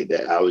this, he played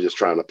that. I was just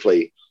trying to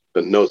play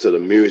the notes of the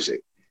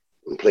music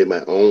and play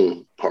my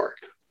own part.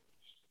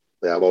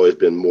 I've always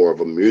been more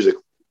of a music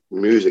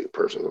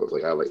person.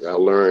 I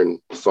learn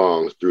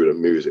songs through the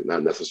music,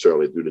 not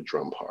necessarily through the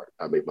drum part.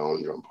 I make my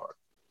own drum part.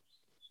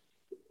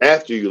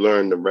 After you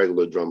learn the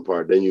regular drum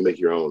part, then you make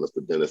your own. That's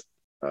what Dennis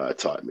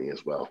taught me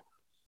as well.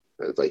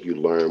 It's like you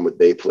learn what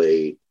they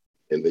played,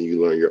 and then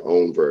you learn your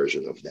own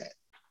version of that.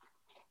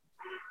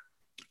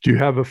 Do you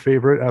have a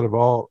favorite out of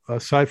all,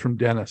 aside from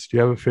Dennis, do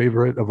you have a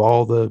favorite of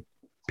all the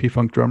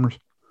P-Funk drummers?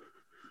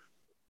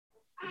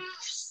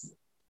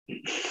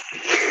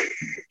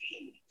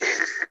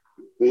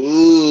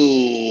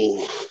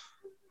 Ooh.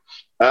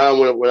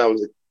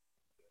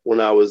 When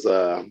I was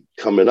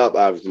coming up,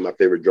 obviously my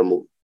favorite drummer,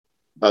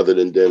 other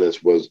than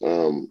Dennis, was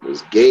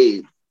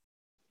Gabe,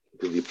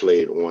 because he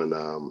played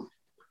on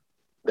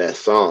that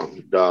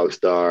song Dog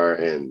Star,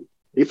 and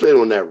he played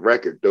on that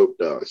record Dope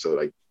Dog. So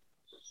like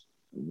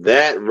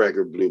that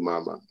record blew my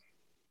mind.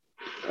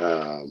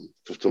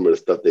 For some of the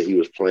stuff that he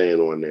was playing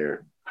on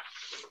there.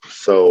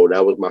 So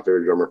that was my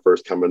favorite drummer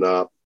first coming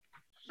up.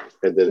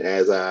 And then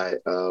as I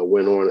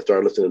went on and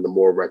started listening to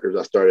more records,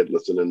 I started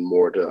listening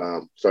more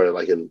to, started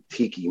liking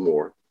Tiki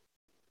more.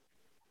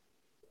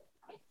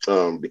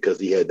 Because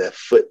he had that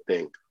foot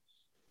thing.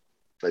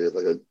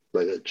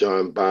 Like a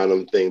John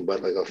Bonham thing,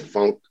 but like a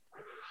funk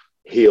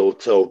heel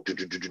toe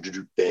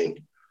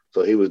thing.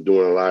 So he was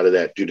doing a lot of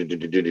that. He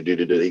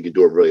could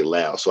do it really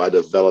loud. So I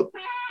developed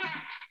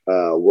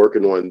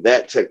working on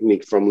that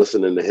technique from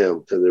listening to him,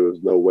 because there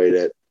was no way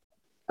that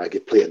I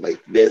could play it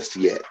like this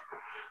yet.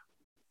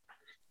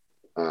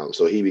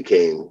 So he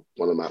became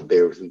one of my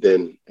favorites. And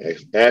then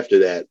after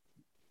that,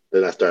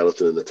 then I started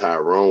listening to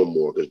Tyrone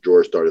more, because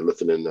George started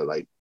listening to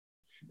like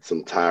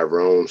some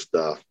Tyrone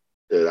stuff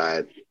that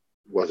I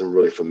wasn't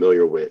really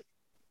familiar with.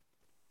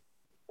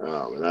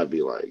 And I'd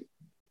be like,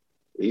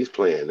 he's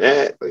playing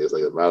that. Like it's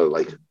like a lot of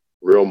like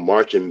real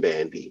marching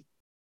bandy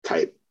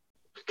type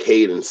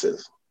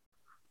cadences.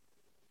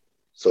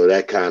 So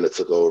that kind of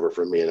took over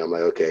for me. And I'm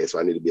like, okay, so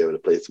I need to be able to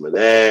play some of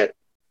that,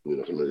 some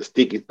of the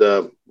sticky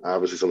stuff,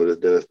 obviously some of this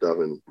Dennis stuff,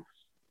 and,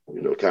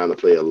 kind of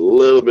play a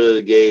little bit of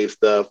the Gabe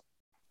stuff.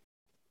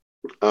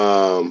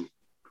 But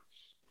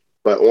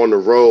on the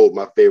road,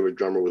 my favorite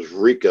drummer was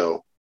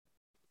Rico,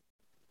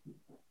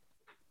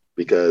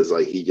 because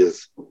like he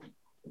just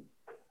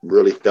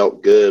really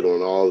felt good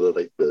on all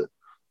the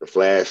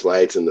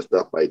flashlights and the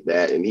stuff like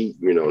that. And he,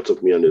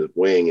 took me under his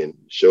wing and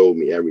showed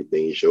me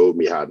everything. He showed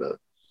me how to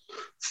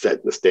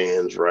set the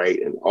stands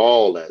right and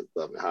all that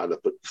stuff, and how to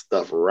put the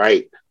stuff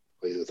right.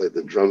 It's like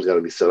the drums got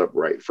to be set up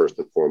right first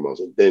and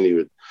foremost. And then he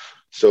would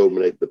show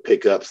me like the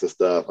pickups and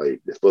stuff.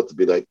 Like, it's supposed to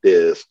be like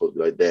this, supposed to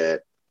be like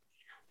that.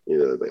 You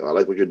know, like, I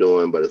like what you're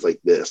doing, but it's like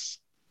this,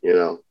 you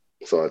know?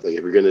 So I think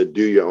if you're going to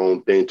do your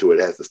own thing to it,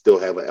 it has to still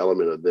have an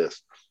element of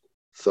this.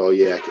 So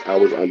yeah, I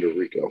was under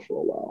Rico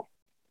for a while.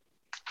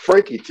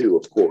 Frankie too,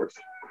 of course.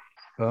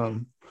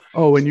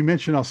 When you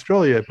mentioned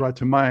Australia, it brought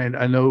to mind,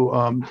 I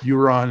know you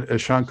were on a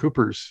Sean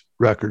Cooper's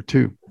record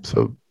too.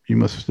 So you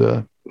must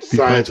be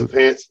Science of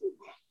Pants.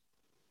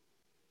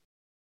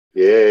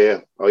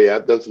 Yeah. Oh yeah,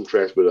 I've done some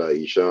tracks with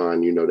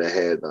Eshawn, you know, that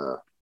had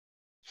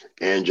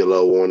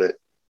Angelo on it.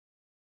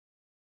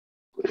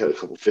 We had a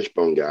couple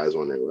Fishbone guys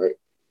on there, right?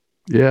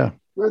 Yeah.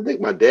 I think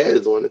my dad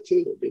is on it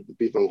too. I think the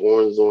P-Funk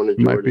Horns on it,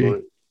 George on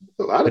it.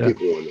 A lot of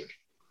people on there.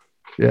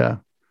 Yeah.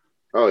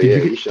 Oh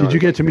did you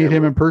get to meet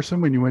him in person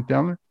when you went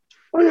down there?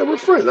 Oh yeah, we're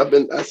friends.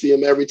 I see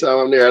him every time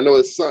I'm there. I know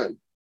his son.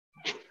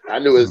 I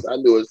knew his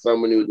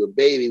son when he was a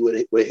baby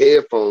with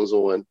headphones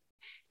on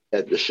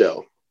at the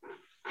show.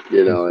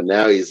 You know, and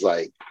now he's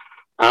like,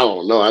 I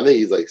don't know. I think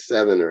he's like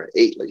 7 or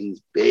 8. Like,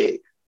 he's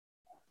big.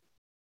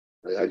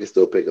 Like, I can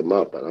still pick him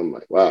up, but I'm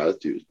like, wow, this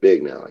dude's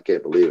big now. I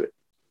can't believe it.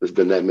 It's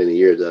been that many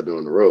years I've been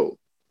on the road.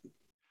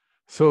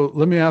 So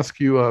let me ask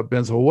you,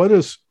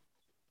 Benzo,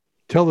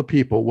 tell the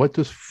people, what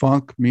does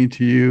funk mean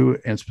to you?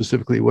 And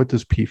specifically, what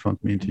does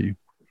P-Funk mean to you?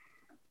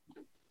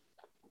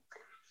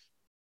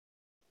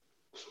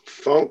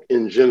 Funk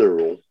in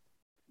general,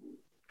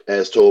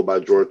 as told by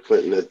George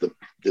Clinton, is the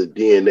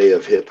DNA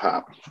of hip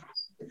hop,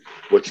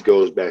 which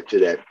goes back to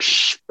that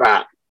psh,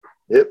 bop.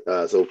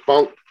 So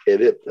funk and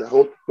hip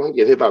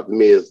hop to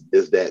me is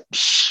that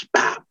psh,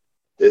 bop,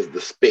 is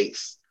the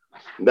space.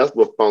 And that's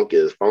what funk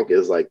is. Funk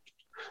is like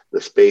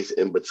the space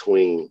in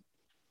between,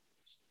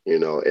 you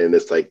know, and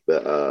it's like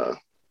the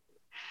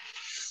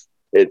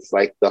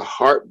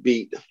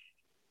heartbeat.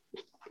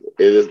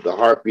 It is the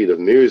heartbeat of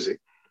music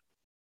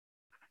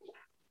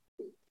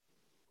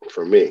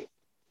for me.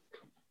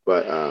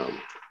 But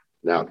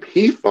now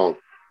P-Funk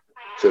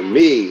to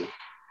me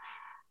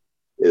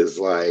is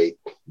like,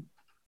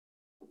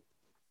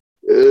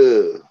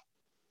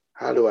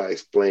 how do I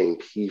explain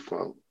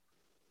P-Funk?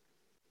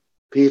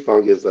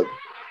 P-Funk is the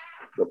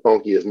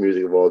funkiest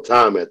music of all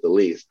time, at the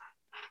least.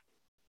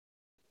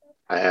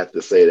 I have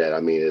to say that.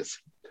 I mean,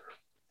 it's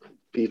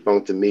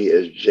P-Funk to me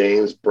is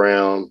James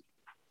Brown,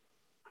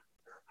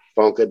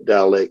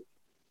 Funkadelic,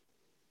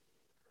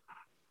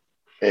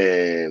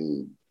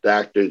 and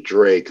Dr.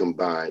 Dre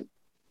combined.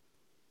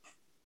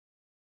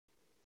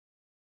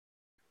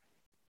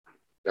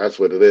 That's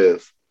what it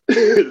is.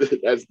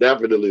 That's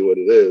definitely what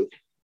it is.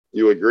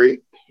 You agree?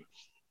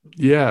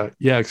 Yeah,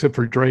 except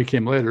for Dre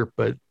came later,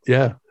 but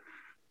yeah.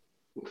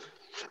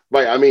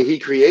 Right. I mean, he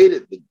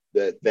created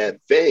that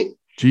thing.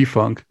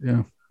 G-Funk,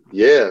 yeah.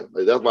 Yeah,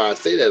 like, that's why I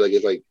say that. Like,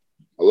 it's like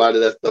a lot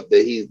of that stuff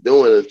that he's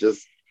doing is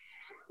just,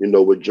 you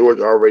know, what George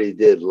already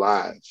did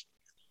live.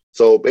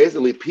 So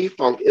basically,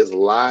 P-Funk is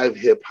live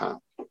hip hop.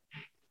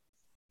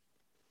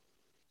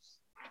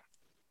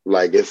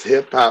 Like, it's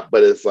hip hop,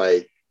 but it's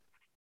like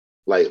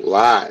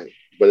live.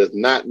 But it's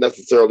not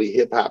necessarily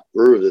hip hop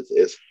grooves.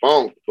 It's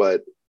funk,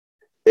 but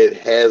it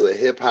has a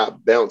hip hop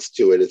bounce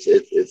to it.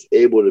 It's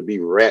able to be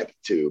rapped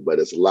to, but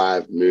it's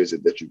live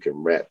music that you can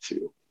rap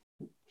to.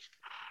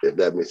 If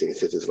that makes any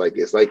sense, it's like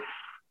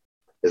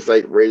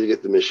Rage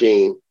Against the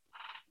Machine.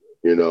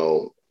 You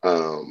know,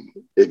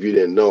 if you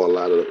didn't know, a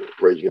lot of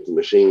Rage Against the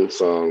Machine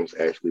songs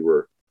actually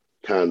were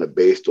kind of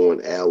based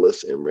on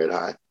Alice and Red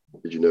Hot.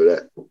 Did you know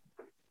that?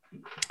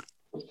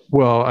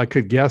 Well, I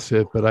could guess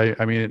it, but I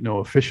didn't know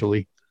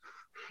officially.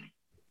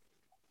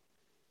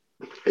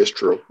 It's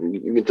true.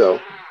 You can tell,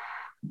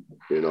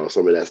 you know,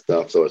 some of that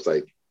stuff. So it's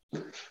like,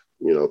 you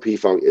know,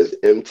 P-Funk is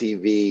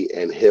MTV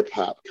and hip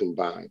hop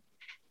combined.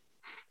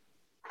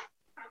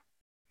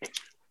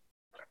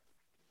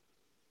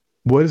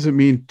 What does it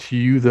mean to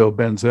you, though,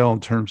 Benzel, in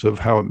terms of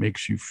how it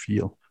makes you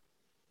feel?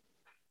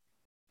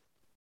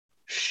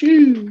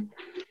 Shoo.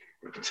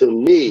 To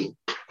me,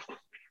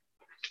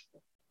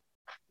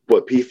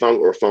 what,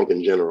 P-Funk or funk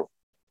in general?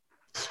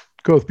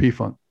 Go with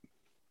P-Funk.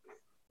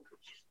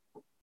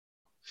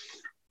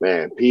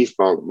 Man,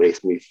 P-Funk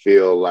makes me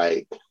feel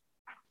like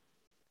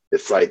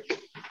it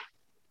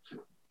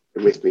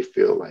makes me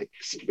feel like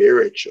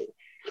spiritual,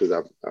 because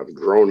I've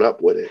grown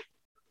up with it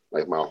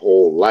like my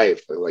whole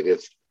life. Like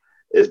it's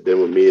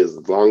been with me as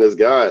long as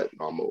God,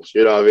 almost.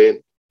 You know what I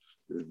mean?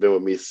 It's been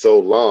with me so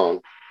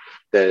long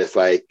that it's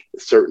like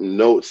certain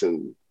notes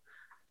and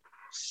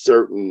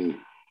certain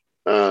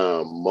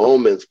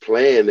moments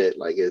playing it,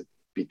 like it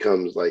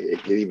becomes like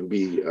it can even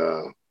be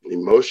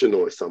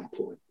emotional at some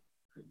point.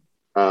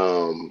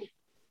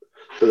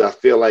 Because I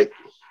feel like,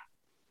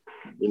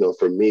 you know,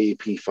 for me,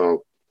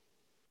 P-Funk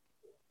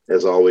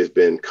has always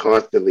been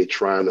constantly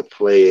trying to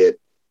play it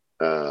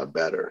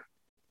better.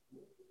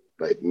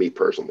 Like me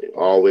personally,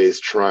 always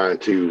trying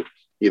to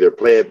either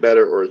play it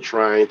better or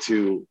trying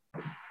to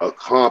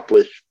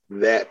accomplish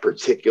that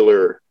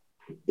particular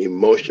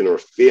emotion or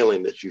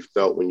feeling that you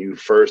felt when you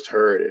first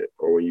heard it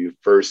or when you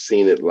first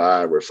seen it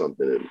live or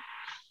something. And,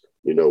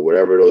 you know,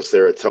 whatever those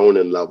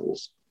serotonin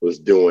levels was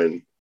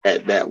doing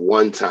at that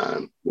one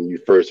time when you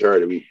first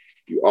heard it,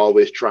 you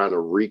always trying to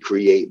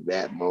recreate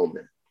that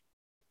moment.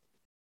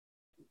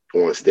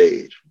 on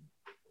stage,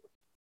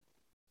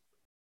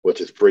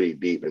 which is pretty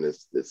deep. And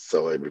it's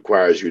so it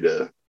requires you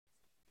to,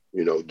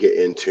 get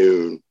in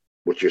tune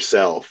with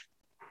yourself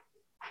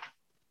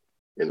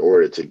in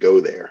order to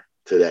go there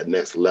to that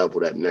next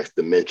level, that next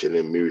dimension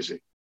in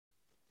music.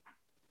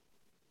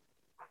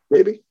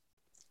 Maybe.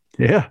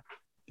 Yeah.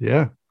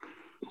 Yeah.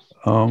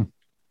 I'm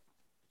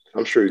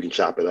sure you can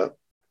chop it up.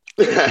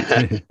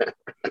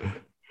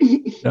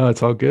 No,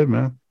 it's all good,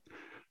 man.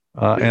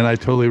 And I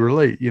totally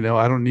relate.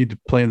 I don't need to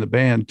play in the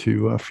band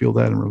to feel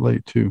that and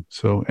relate too.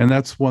 So, and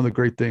that's one of the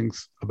great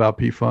things about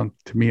P-Funk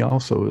to me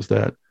also is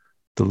that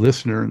the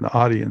listener and the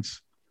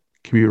audience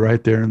can be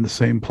right there in the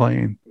same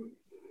plane.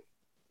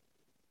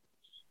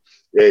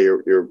 Yeah,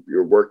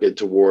 you're working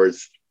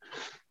towards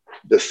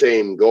the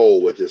same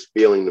goal, which is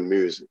feeling the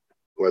music,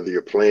 whether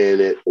you're playing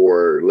it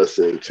or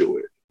listening to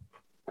it.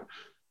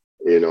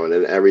 And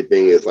then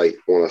everything is like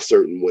on a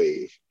certain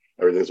wave.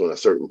 Everything's on a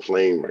certain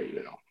plane right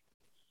now.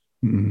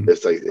 Mm-hmm.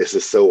 It's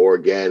just so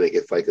organic.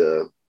 It's like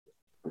a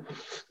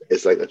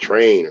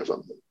train or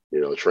something.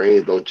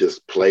 Trains don't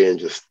just play and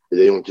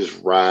they don't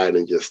just ride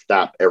and just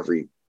stop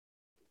every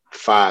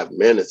 5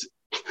 minutes.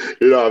 If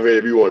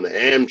you want the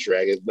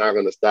Amtrak, it's not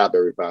going to stop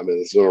every 5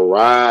 minutes. It's going to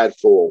ride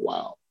for a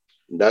while.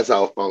 And that's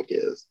how funk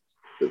is.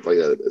 It's like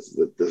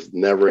this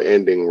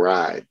never-ending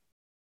ride.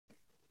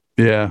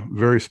 Yeah,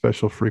 very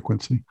special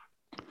frequency.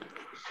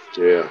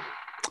 Yeah.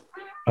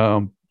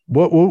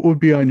 What would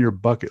be on your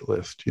bucket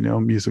list,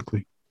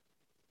 musically?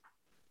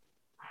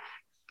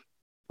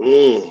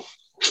 Well,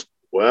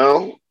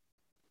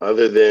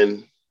 other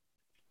than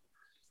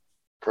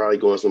probably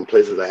going some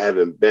places I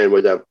haven't been,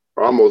 which I've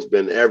almost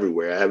been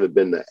everywhere. I haven't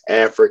been to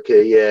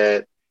Africa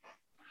yet.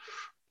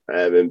 I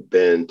haven't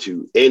been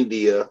to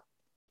India.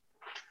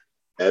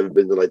 I haven't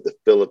been to like the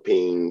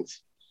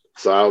Philippines.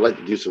 So I would like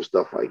to do some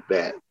stuff like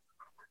that.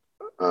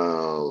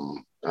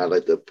 I'd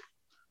like to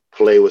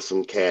play with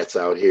some cats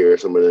out here,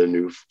 some of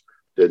the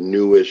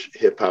newish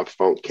hip hop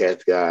funk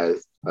cats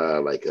guys,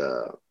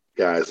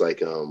 guys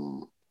like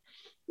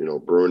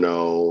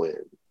Bruno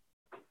and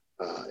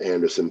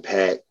Anderson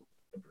 .Paak.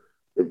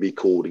 It'd be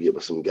cool to get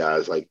with some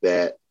guys like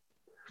that.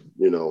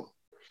 One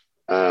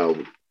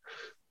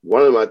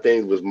of my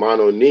things was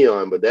Mono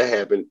Neon, but that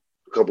happened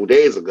a couple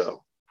days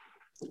ago.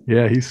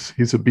 Yeah,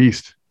 he's a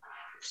beast.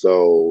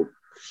 So,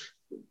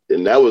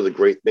 and that was a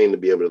great thing to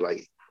be able to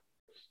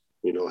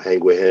hang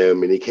with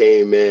him. And he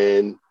came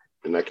in,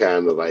 and I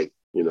kind of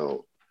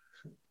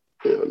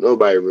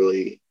nobody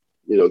really,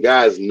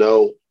 guys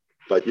know,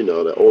 but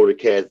the older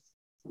cats,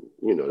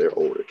 they're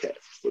older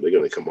cats, so they're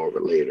gonna come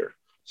over later.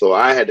 So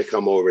I had to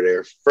come over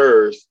there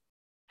first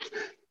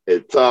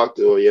and talk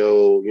to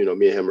him.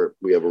 Me and him,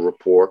 we have a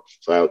rapport.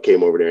 So I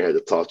came over there and had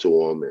to talk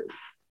to him and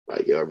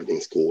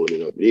everything's cool. If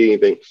you need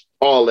anything,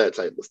 all that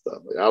type of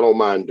stuff. I don't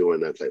mind doing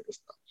that type of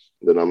stuff.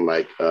 Then I'm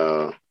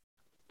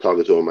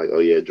talking to him oh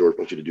yeah, George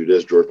wants you to do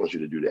this. George wants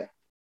you to do that.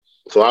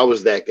 So I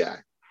was that guy.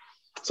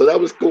 So that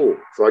was cool.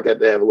 So I got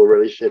to have a little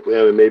relationship with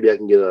him, and maybe I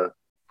can get a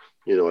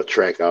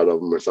track out of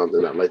him or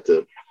something. I'd like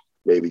to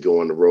maybe go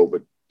on the road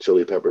with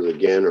Chili Peppers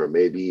again, or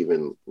maybe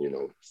even,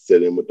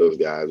 sit in with those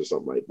guys or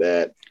something like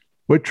that.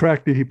 What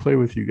track did he play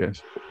with you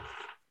guys?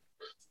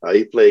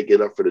 He played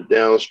Get Up for the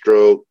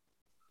Downstroke,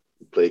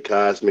 he played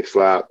Cosmic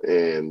Slop,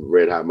 and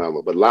Red Hot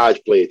Mama. But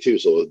Lodge played too,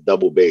 so it was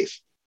double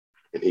bass.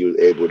 And he was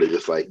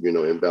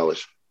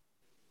embellish.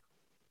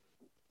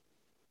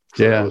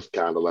 So yeah. It was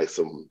kind of like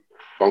some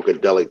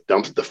funkadelic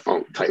dumpster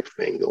funk type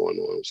thing going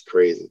on. It was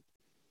crazy.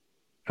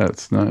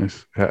 That's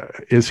nice.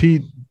 Is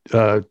he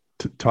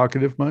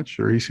talkative much,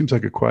 or he seems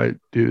like a quiet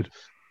dude?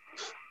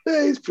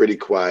 Yeah, he's pretty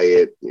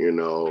quiet,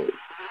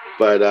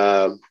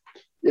 but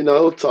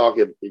he'll talk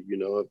if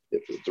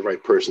it's the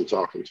right person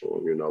talking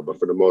to him, but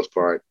for the most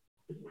part,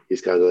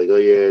 he's kind of like, oh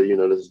yeah,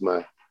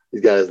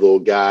 he's got his little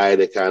guy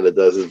that kind of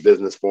does his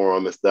business for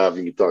him and stuff.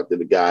 You can talk to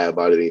the guy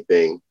about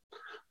anything,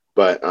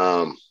 but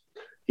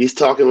he's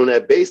talking on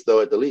that bass though,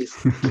 at the least.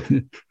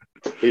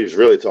 He's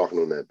really talking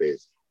on that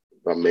bass.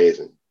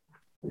 Amazing.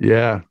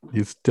 Yeah,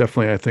 he's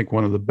definitely, I think,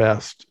 one of the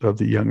best of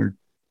the younger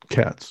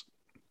cats.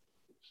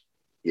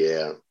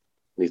 Yeah,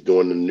 he's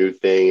doing the new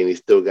thing, and he's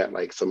still got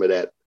some of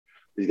that.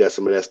 He's got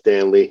some of that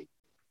Stanley,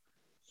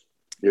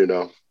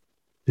 Yeah.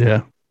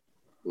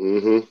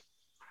 Mm-hmm.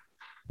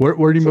 Where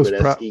are you most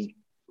proud?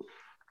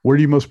 Where are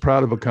you most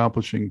proud of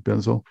accomplishing,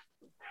 Benzel?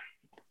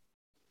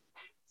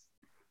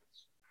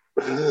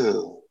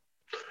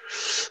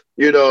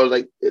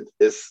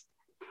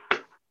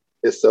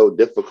 It's so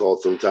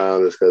difficult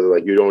sometimes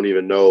because you don't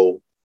even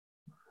know,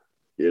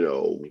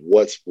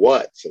 what's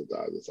what.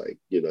 Sometimes it's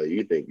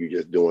you think you're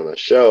just doing a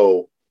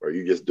show or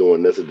you just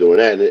doing this or doing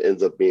that, and it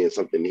ends up being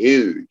something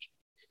huge.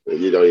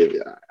 And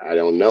I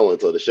don't know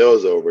until the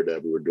show's over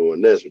that we were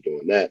doing this, we're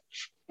doing that.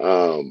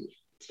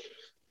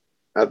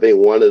 I think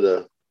one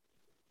of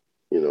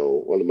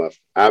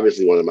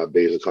my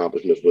biggest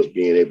accomplishments was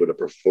being able to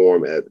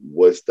perform at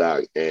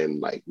Woodstock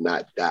and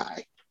not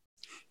die.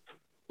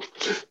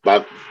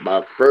 My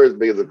first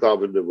biggest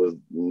accomplishment was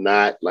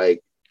not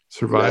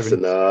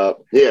surviving, messing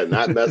up. Yeah,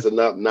 not messing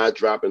up, not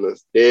dropping a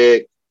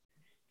stick,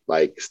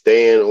 like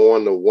staying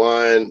on the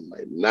one,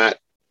 like not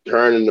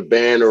turning the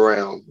band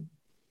around.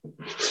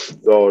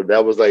 So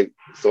that was like,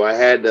 so I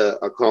had to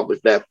accomplish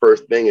that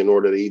first thing in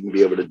order to even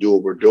be able to do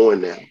what we're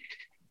doing now.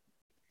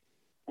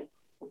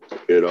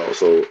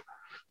 So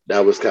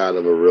that was kind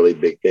of a really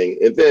big thing.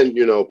 And then,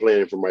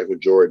 playing for Michael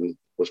Jordan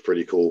was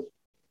pretty cool.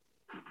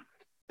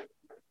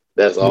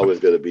 That's always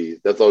going to be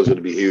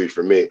huge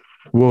for me.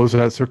 What was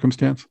that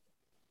circumstance?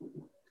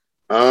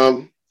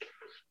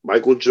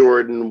 Michael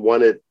Jordan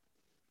wanted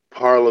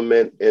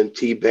Parliament and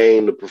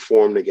T-Pain to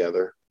perform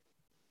together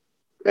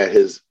at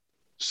his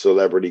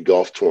celebrity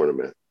golf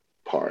tournament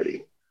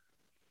party.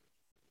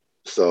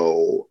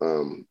 So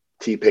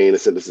T-Pain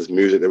sent us this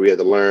music that we had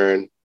to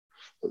learn.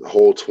 The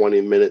whole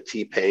 20-minute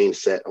T-Pain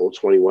set, whole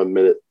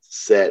 21-minute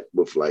set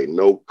with like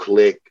no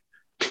click,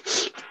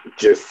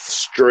 just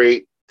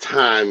straight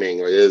timing.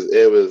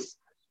 It was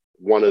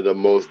one of the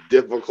most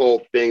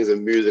difficult things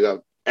in music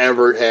I've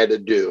ever had to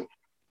do,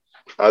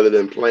 other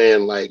than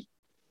playing like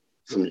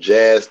some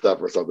jazz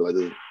stuff or something. Like,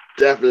 this is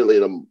definitely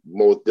the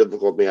most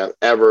difficult thing I've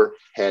ever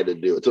had to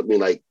do. It took me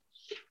like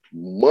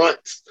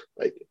months.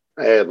 Like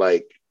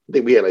I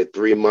think we had like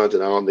 3 months,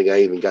 and I don't think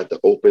I even got to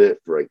open it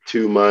for like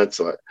 2 months.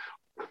 So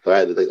I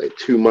had to take like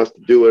 2 months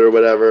to do it or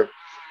whatever.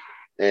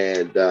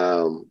 And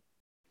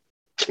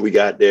we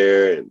got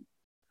there and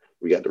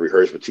we got to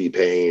rehearse with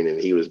T-Pain, and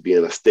he was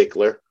being a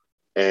stickler.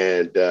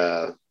 And,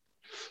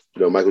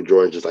 Michael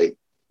Jordan just like,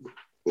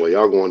 well,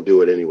 y'all going to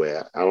do it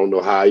anyway. I don't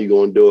know how you're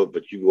going to do it,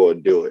 but you go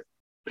and do it.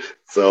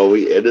 So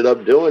we ended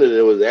up doing it. And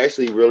it was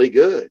actually really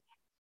good.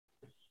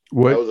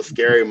 That was a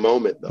scary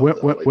moment, though.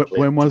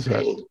 When was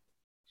that?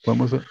 When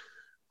was it?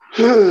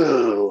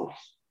 I'm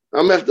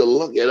going to have to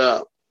look it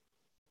up.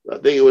 I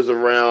think it was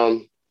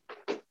around,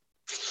 I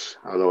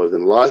don't know, it was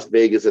in Las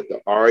Vegas at the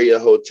Aria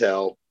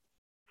Hotel.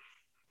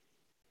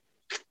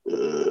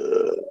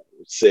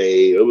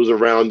 Say it was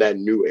around that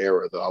new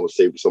era, though. I would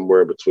say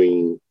somewhere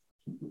between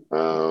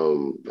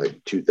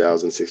like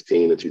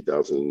 2016 and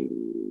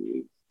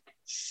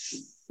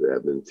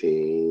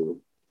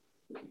 2017.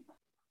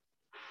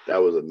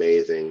 That was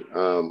amazing.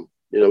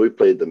 We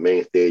played the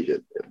main stage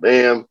at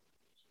BAM.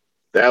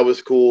 That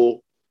was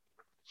cool.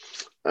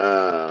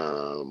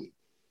 Got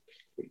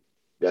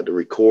to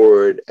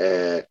record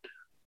at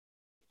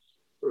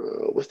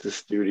what's the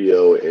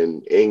studio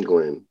in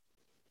England?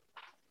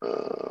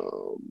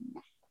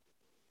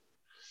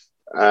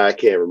 I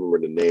can't remember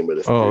the name of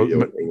the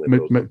studio in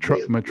England.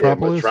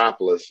 Metropolis?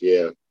 Metropolis,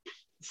 yeah.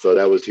 So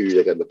that was huge.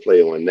 I got to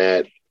play on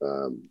that.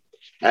 I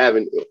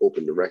haven't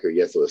opened the record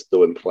yet, so it's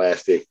still in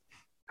plastic.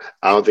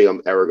 I don't think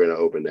I'm ever going to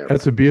open that.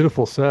 That's a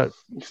beautiful set.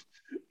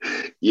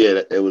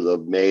 Yeah, it was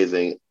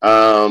amazing.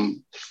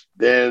 Then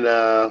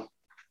I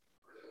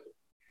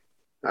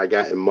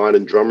got in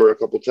Modern Drummer a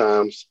couple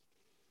times.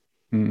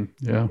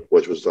 Yeah,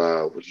 which was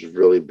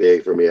really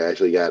big for me. I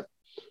actually I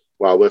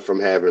went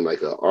from having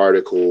like an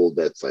article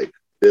that's like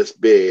this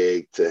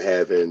big to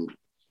having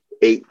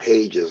 8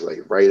 pages,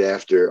 like right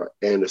after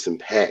Anderson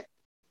 .Paak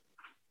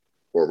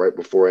or right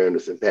before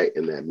Anderson .Paak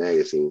in that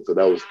magazine. So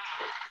that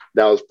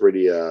was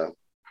pretty.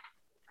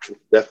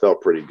 That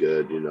felt pretty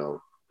good,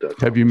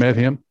 Have you met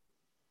him?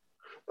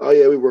 Oh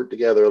yeah, we worked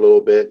together a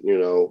little bit. He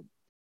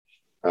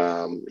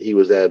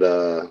was at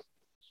the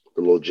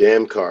little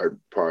jam card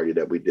party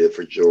that we did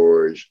for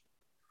George,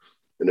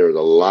 and there was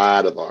a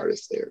lot of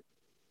artists there.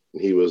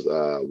 And he was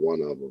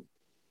one of them.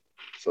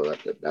 So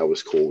that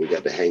was cool. We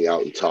got to hang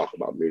out and talk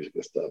about music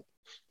and stuff.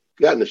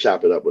 Gotten to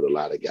chop it up with a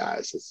lot of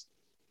guys. It's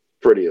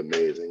pretty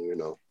amazing,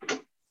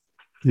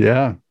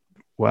 Yeah.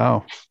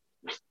 Wow.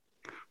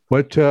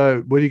 What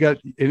do you got?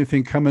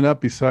 Anything coming up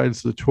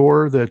besides the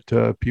tour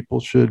that people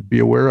should be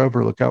aware of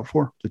or look out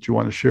for that you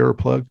want to share or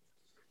plug?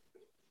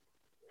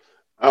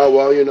 Oh,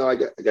 well, I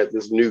got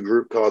this new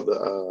group called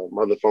the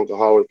Mother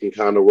Funkaholics, and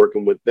kind of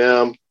working with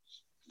them.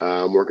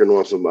 I'm working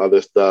on some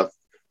other stuff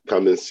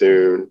coming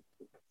soon.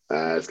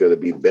 It's going to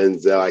be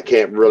Benzel. I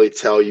can't really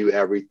tell you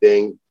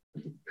everything.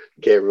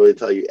 But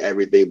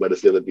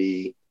it's going to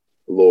be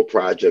a little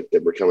project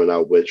that we're coming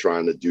out with,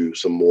 trying to do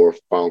some more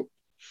funk.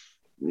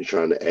 You're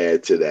trying to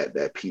add to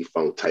that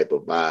P-funk type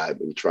of vibe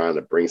and trying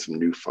to bring some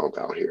new funk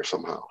out here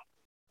somehow.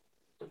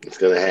 It's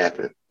going to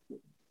happen.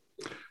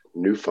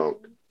 New funk.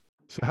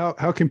 So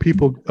how can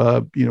people,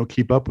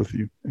 keep up with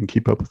you and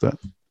keep up with that?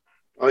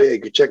 Oh, yeah. You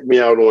can check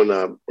me out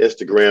on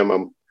Instagram.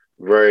 I'm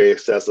very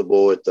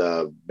accessible. It's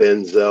Benzel,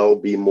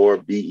 Benzel,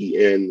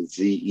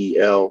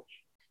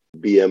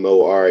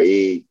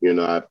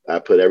 BMORE. I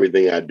put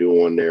everything I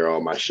do on there, all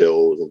my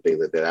shows and things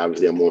like that.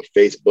 Obviously, I'm on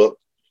Facebook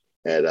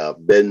at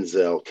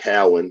Benzel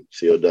Cowan,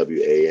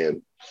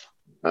 COWAN.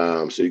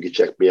 So you can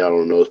check me out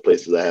on those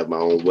places. I have my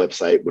own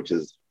website, which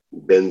is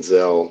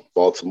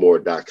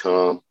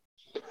benzelbaltimore.com.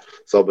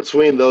 So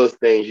between those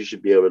things, you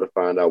should be able to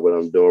find out what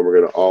I'm doing. We're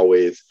going to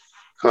always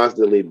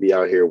constantly be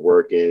out here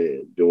working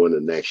and doing the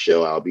next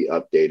show. I'll be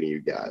updating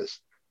you guys.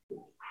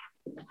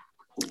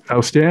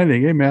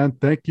 Outstanding. Hey, man,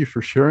 thank you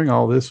for sharing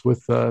all this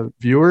with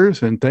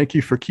viewers, and thank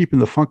you for keeping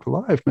the funk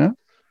alive, man.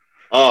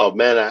 Oh,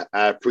 man,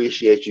 I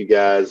appreciate you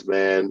guys,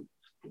 man.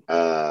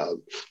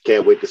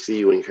 Can't wait to see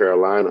you in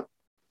Carolina.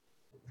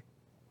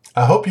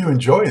 I hope you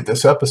enjoyed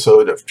this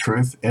episode of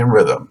Truth in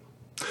Rhythm.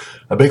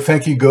 A big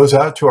thank you goes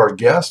out to our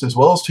guest as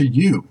well as to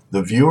you,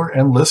 the viewer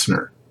and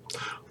listener.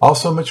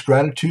 Also, much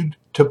gratitude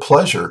to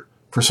Pleasure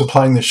for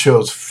supplying the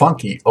show's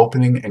funky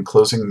opening and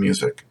closing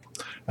music.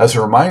 As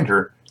a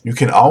reminder, you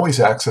can always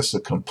access the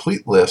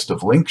complete list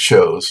of linked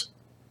shows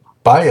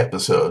by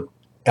episode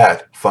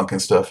at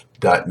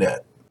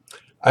funknstuff.net.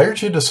 I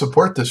urge you to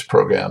support this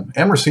program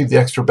and receive the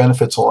extra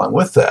benefits along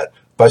with that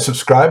by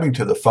subscribing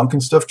to the Funk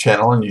and Stuff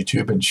channel on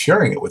YouTube and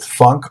sharing it with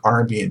funk,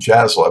 R&B, and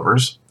jazz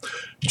lovers,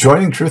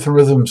 joining Truth in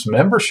Rhythm's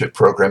membership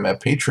program at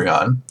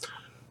Patreon,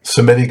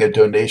 submitting a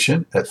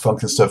donation at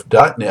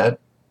funkandstuff.net,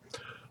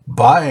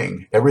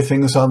 buying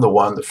Everything is on the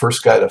One, the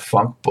First Guide to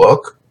Funk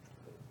book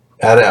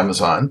at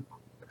Amazon,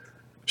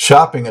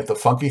 shopping at the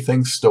Funky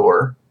Things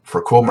store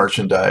for cool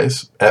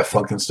merchandise at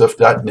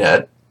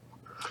funkandstuff.net,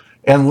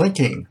 and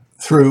linking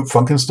through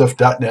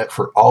funkandstuff.net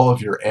for all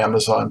of your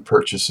Amazon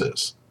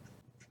purchases.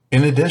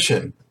 In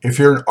addition, if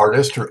you're an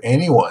artist or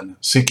anyone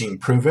seeking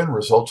proven,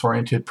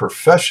 results-oriented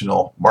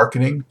professional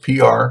marketing,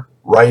 PR,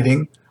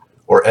 writing,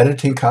 or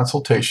editing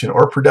consultation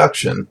or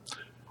production,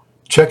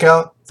 check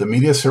out the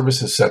media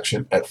services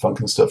section at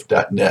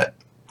funkandstuff.net.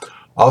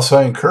 Also,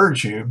 I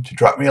encourage you to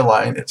drop me a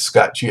line at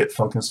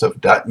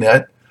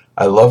scottg@funkandstuff.net.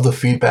 I love the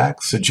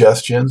feedback,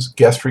 suggestions,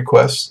 guest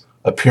requests,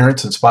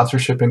 appearance and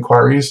sponsorship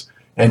inquiries,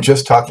 and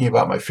just talking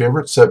about my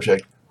favorite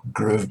subject,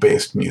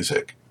 groove-based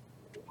music.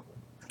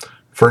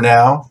 For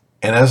now,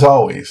 and as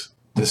always,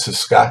 this is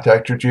Scott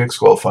Dr. GX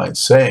Goldfine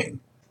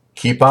saying,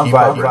 keep on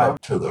vibing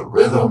to the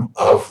rhythm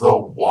of the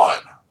one.